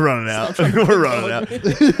right, we're running out. We're running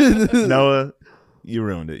out. Noah, you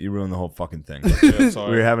ruined it. You ruined the whole fucking thing. Yeah, We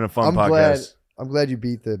sorry. were having a fun I'm podcast. glad you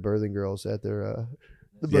beat the birthing girls at their.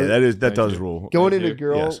 Yeah, that Thank does you. rule. Going Thank into you.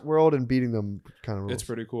 girl Yes. world and beating them kind of rules. It's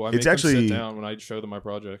pretty cool. I It's make them actually- sit down when I show them my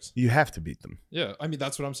projects. You have to beat them. Yeah, I mean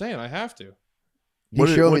that's what I'm saying. I have to. He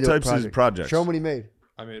showed me What the types of projects? Show him what he made.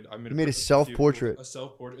 I made He made a self-portrait. A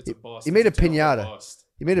self-portrait. It's a bust. he made It's a tail of piñata. bust.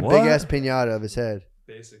 He made a What? big ass pinata of his head.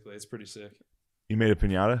 Basically, it's pretty sick. You made a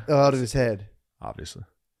pinata? Out of his head. Obviously.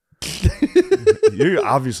 You're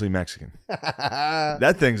obviously Mexican.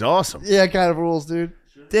 That thing's awesome. Yeah, kind of rules, dude.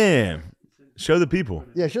 Damn. Show the people.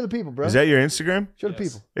 Yeah, show the people, bro. Is that your Instagram? show the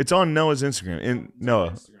Yes. people. It's on Noah's Instagram. In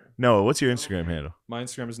Noah. Instagram. Noah, what's your Instagram handle? My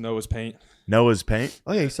Instagram is Noah's Paint. Noah's Paint?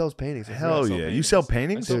 Oh yeah, he sells paintings. Hell sell yeah. You paintings. sell I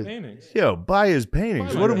paintings? sell Dude. paintings. Yo, buy his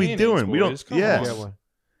paintings. Buy What my are we paintings, doing? We don't. boys. Come Yeah. on. Get one.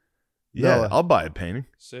 Yeah. Noah. I'll buy a painting.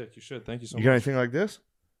 Sick. You should. Thank you so You got much. anything like this?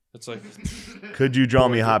 It's like Could you draw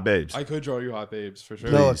me hot babes? I could draw you hot babes for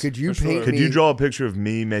sure. Noah, Please. could you For paint sure. Could me you draw a picture of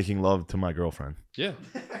me making love to my girlfriend? Yeah.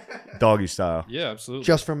 Doggy style. Yeah. Absolutely.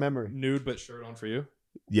 just from memory? Nude but shirt on for you.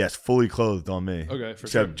 Yes, fully clothed on me. Okay. For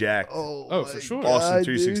Except sure. Jack. Oh, for my sure. Austin God,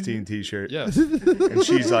 316 t-shirt. Yes. And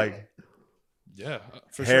she's like Yeah.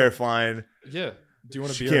 For hair sure. flying. Yeah. Do you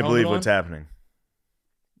want to She be? can't believe what's happening.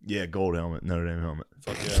 Yeah, gold helmet, Notre Dame helmet.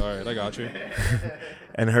 Fuck yeah. All right. I got you.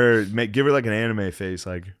 And give her like an anime face,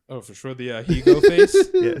 like Oh, for sure. The Higo face.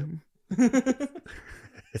 yeah.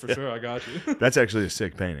 For sure. I got you. That's actually a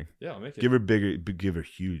sick painting. Yeah. I'll make it. Give her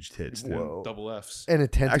huge tits. Dude. Whoa. Double F's. And a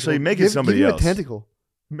tentacle. Actually, make it somebody give you else. a tentacle.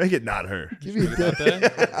 Make it not her. Give me a Got tentacle.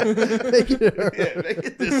 that? Make it her. Yeah, make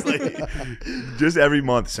it this lady. Just every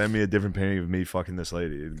month, send me a different painting of me fucking this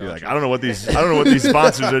lady. It'd be like, Gotcha. I don't know what these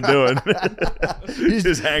sponsors are doing.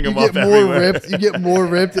 Just hang them You up get more everywhere. ripped. You get more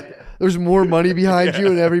ripped. There's more money behind you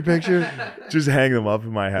in every picture. Just hang them up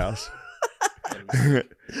in my house.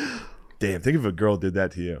 Damn, think if a girl did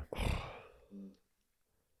that to you. I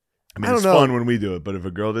mean, I it's don't know. fun when we do it, but if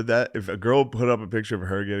a girl did that, if a girl put up a picture of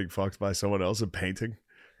her getting fucked by someone else, a painting,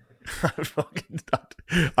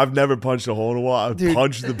 I've never punched a hole in a wall. I would Dude.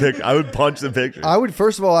 punch the pic. I would punch the picture. I would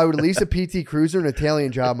first of all, I would lease a PT Cruiser and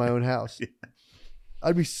Italian job in my own house.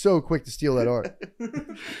 I'd be so quick to steal that art.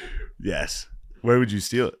 Yes. Where would you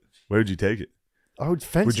steal it? Where would you take it? I would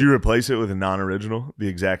fence Would it. you replace it with a non-original? The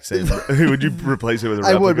exact same. Would you replace it with a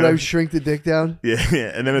I replica? would, but I would shrink the dick down. Yeah.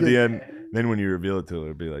 And then at the end, then when you reveal it to her,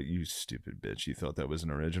 it'd be like, you stupid bitch. You thought that was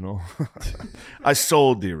an original? I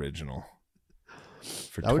sold the original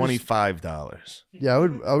for $25. Yeah,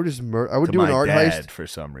 I would just I would to do my an art dad heist. for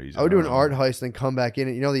some reason. I would do an don't know. art heist, then come back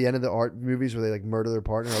in. You know the end of the art movies where they like murder their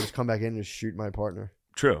partner. I would just come back in and just shoot my partner,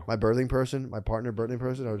 True. my birthing person, my partner birthing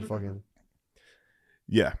person. I would just fucking.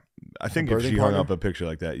 Yeah. I think A if she birthing hung partner? up a picture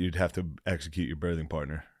like that, you'd have to execute your birthing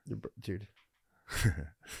partner. Dude.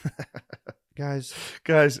 Guys,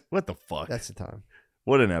 What the fuck? that's the time.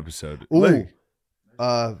 What an episode. Ooh.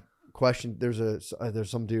 Question. There's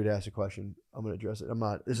some dude asked a question. I'm gonna address it. I'm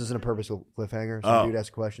not. This isn't a purposeful cliffhanger. Some dude asked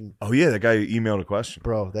a question. Oh yeah, that guy emailed a question.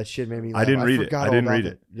 Bro, that shit made me. I Laugh. didn't read it. forgot I all didn't about read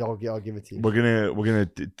it. I'll give it to you.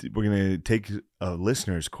 We're gonna take a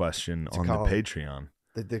listener's question a on the column. Patreon.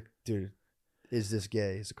 The dude, is this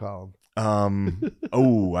gay? Is a column.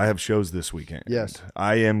 Oh, I have shows this weekend. Yes.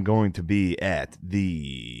 I am going to be at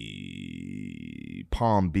the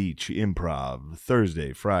Palm Beach Improv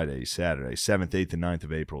Thursday, Friday, Saturday, 7th, 8th, and 9th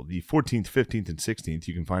of April. The 14th, 15th, and 16th,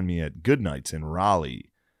 you can find me at Good Nights in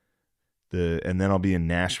Raleigh. And then I'll be in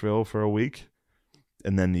Nashville for a week.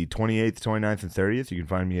 And then the 28th, 29th, and 30th, you can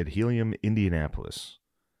find me at Helium, Indianapolis.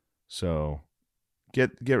 So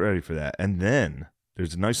get ready for that. And then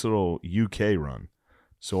there's a nice little UK run.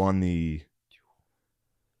 So on the,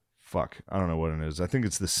 I don't know what it is. I think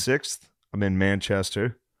it's the 6th. I'm in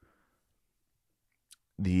Manchester.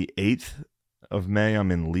 The 8th of May,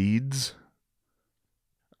 I'm in Leeds.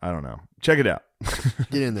 I don't know. Check it out.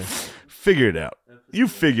 Get in there. Figure it out. You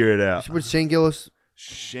figure it out. What's Shane Gillis?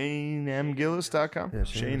 ShaneMGillis.com? Yeah,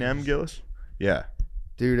 Shane M. Gillis? Yeah.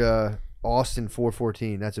 Dude, Austin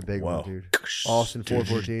 414. That's a big one, dude. Austin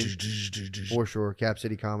 414. For sure. Cap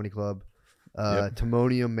City Comedy Club.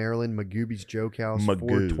 Timonium, Maryland, Magooby's Joke House.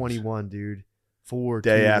 Magoobs. 421, dude. 421.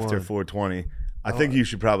 Day after 420. I think you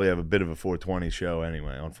should probably have a bit of a 420 show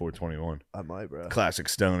anyway on 421. I might, bro. Classic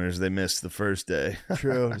stoners. They missed the first day.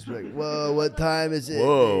 True. Just be like, whoa, what time is it?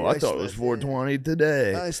 Whoa, dude? I thought it was 420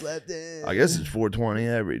 today. I slept in. I guess it's 420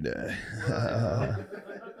 every day.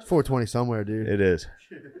 It's 420 somewhere, dude. It is.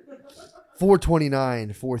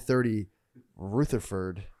 429, 430,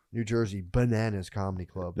 Rutherford, New Jersey, Bananas Comedy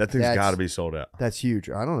Club. That thing's got to be sold out. That's huge.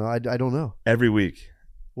 I don't know. I don't know. Every week.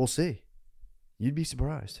 We'll see. You'd be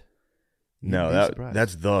surprised. No,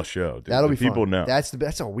 that's the show, dude. That'll be people fun. know.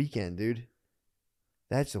 That's a weekend, dude.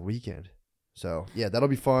 That's a weekend. So yeah, that'll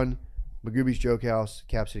be fun. Magooby's Joke House,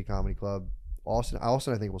 Cap City Comedy Club, Austin. I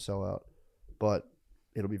think will sell out, but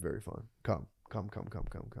it'll be very fun. Come. Crumb.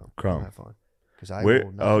 Have fun. Because I Where?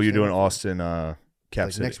 will not Oh, you're stand doing up Austin, Cap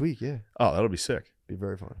like City next week. Yeah, Oh, that'll be sick. be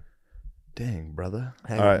very fun. Dang, brother.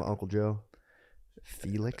 Hang All out right. with my Uncle Joe,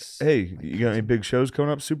 Felix. Hey, you got any big shows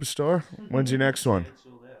coming up, Superstar? When's your next one?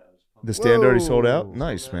 The stand already sold out? Whoa.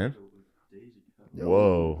 Nice, man.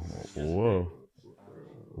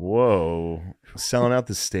 Whoa. Selling out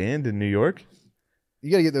the stand in New York?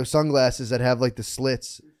 You gotta get those sunglasses that have like the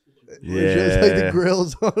slits. Yeah. It's like the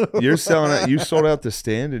grills on them. You're selling out. You sold out the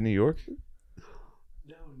stand in New York?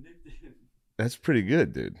 That's pretty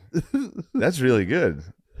good, dude. That's really good.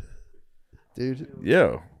 Dude.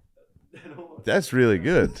 Yo. That's really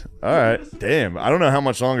good. All right. Damn. I don't know how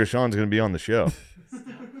much longer Sean's going to be on the show.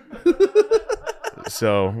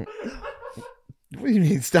 So, what do you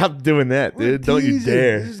mean? Stop doing that, We're dude. Don't you teasing.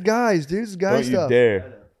 dare. This is guys, dude. This is guy Don't stuff. you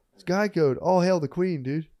dare. It's guy code. All hail the queen,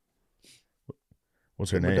 dude.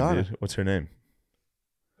 What's her And name, Madonna. dude? What's her name?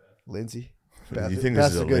 Lindsay. You think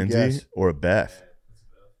Beth's this is a good Lindsay guess. or a Beth?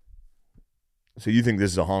 So you think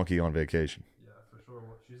this is a honky on vacation? Yeah, for sure.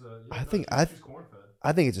 I think corn-fed.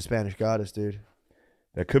 I think it's a Spanish goddess, dude.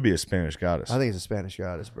 That could be a Spanish goddess. I think it's a Spanish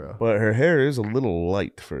goddess, bro. But her hair is a little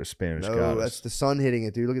light for a Spanish No, goddess. that's the sun hitting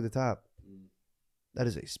it, dude. Look at the top. That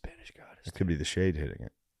is a Spanish goddess. It could be the shade hitting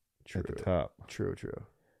it True. at the top. True.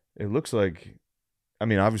 It looks like, I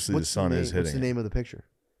mean, obviously the sun is hitting What's the name of the picture?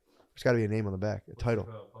 There's got to be a name on the back, a title.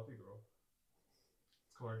 Puppy girl.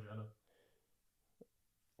 It's called Jenna.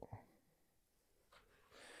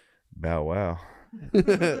 Bow wow.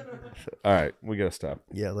 All right, we got to stop.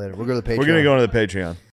 Yeah, later. We'll go to the Patreon. We're going to go into the Patreon.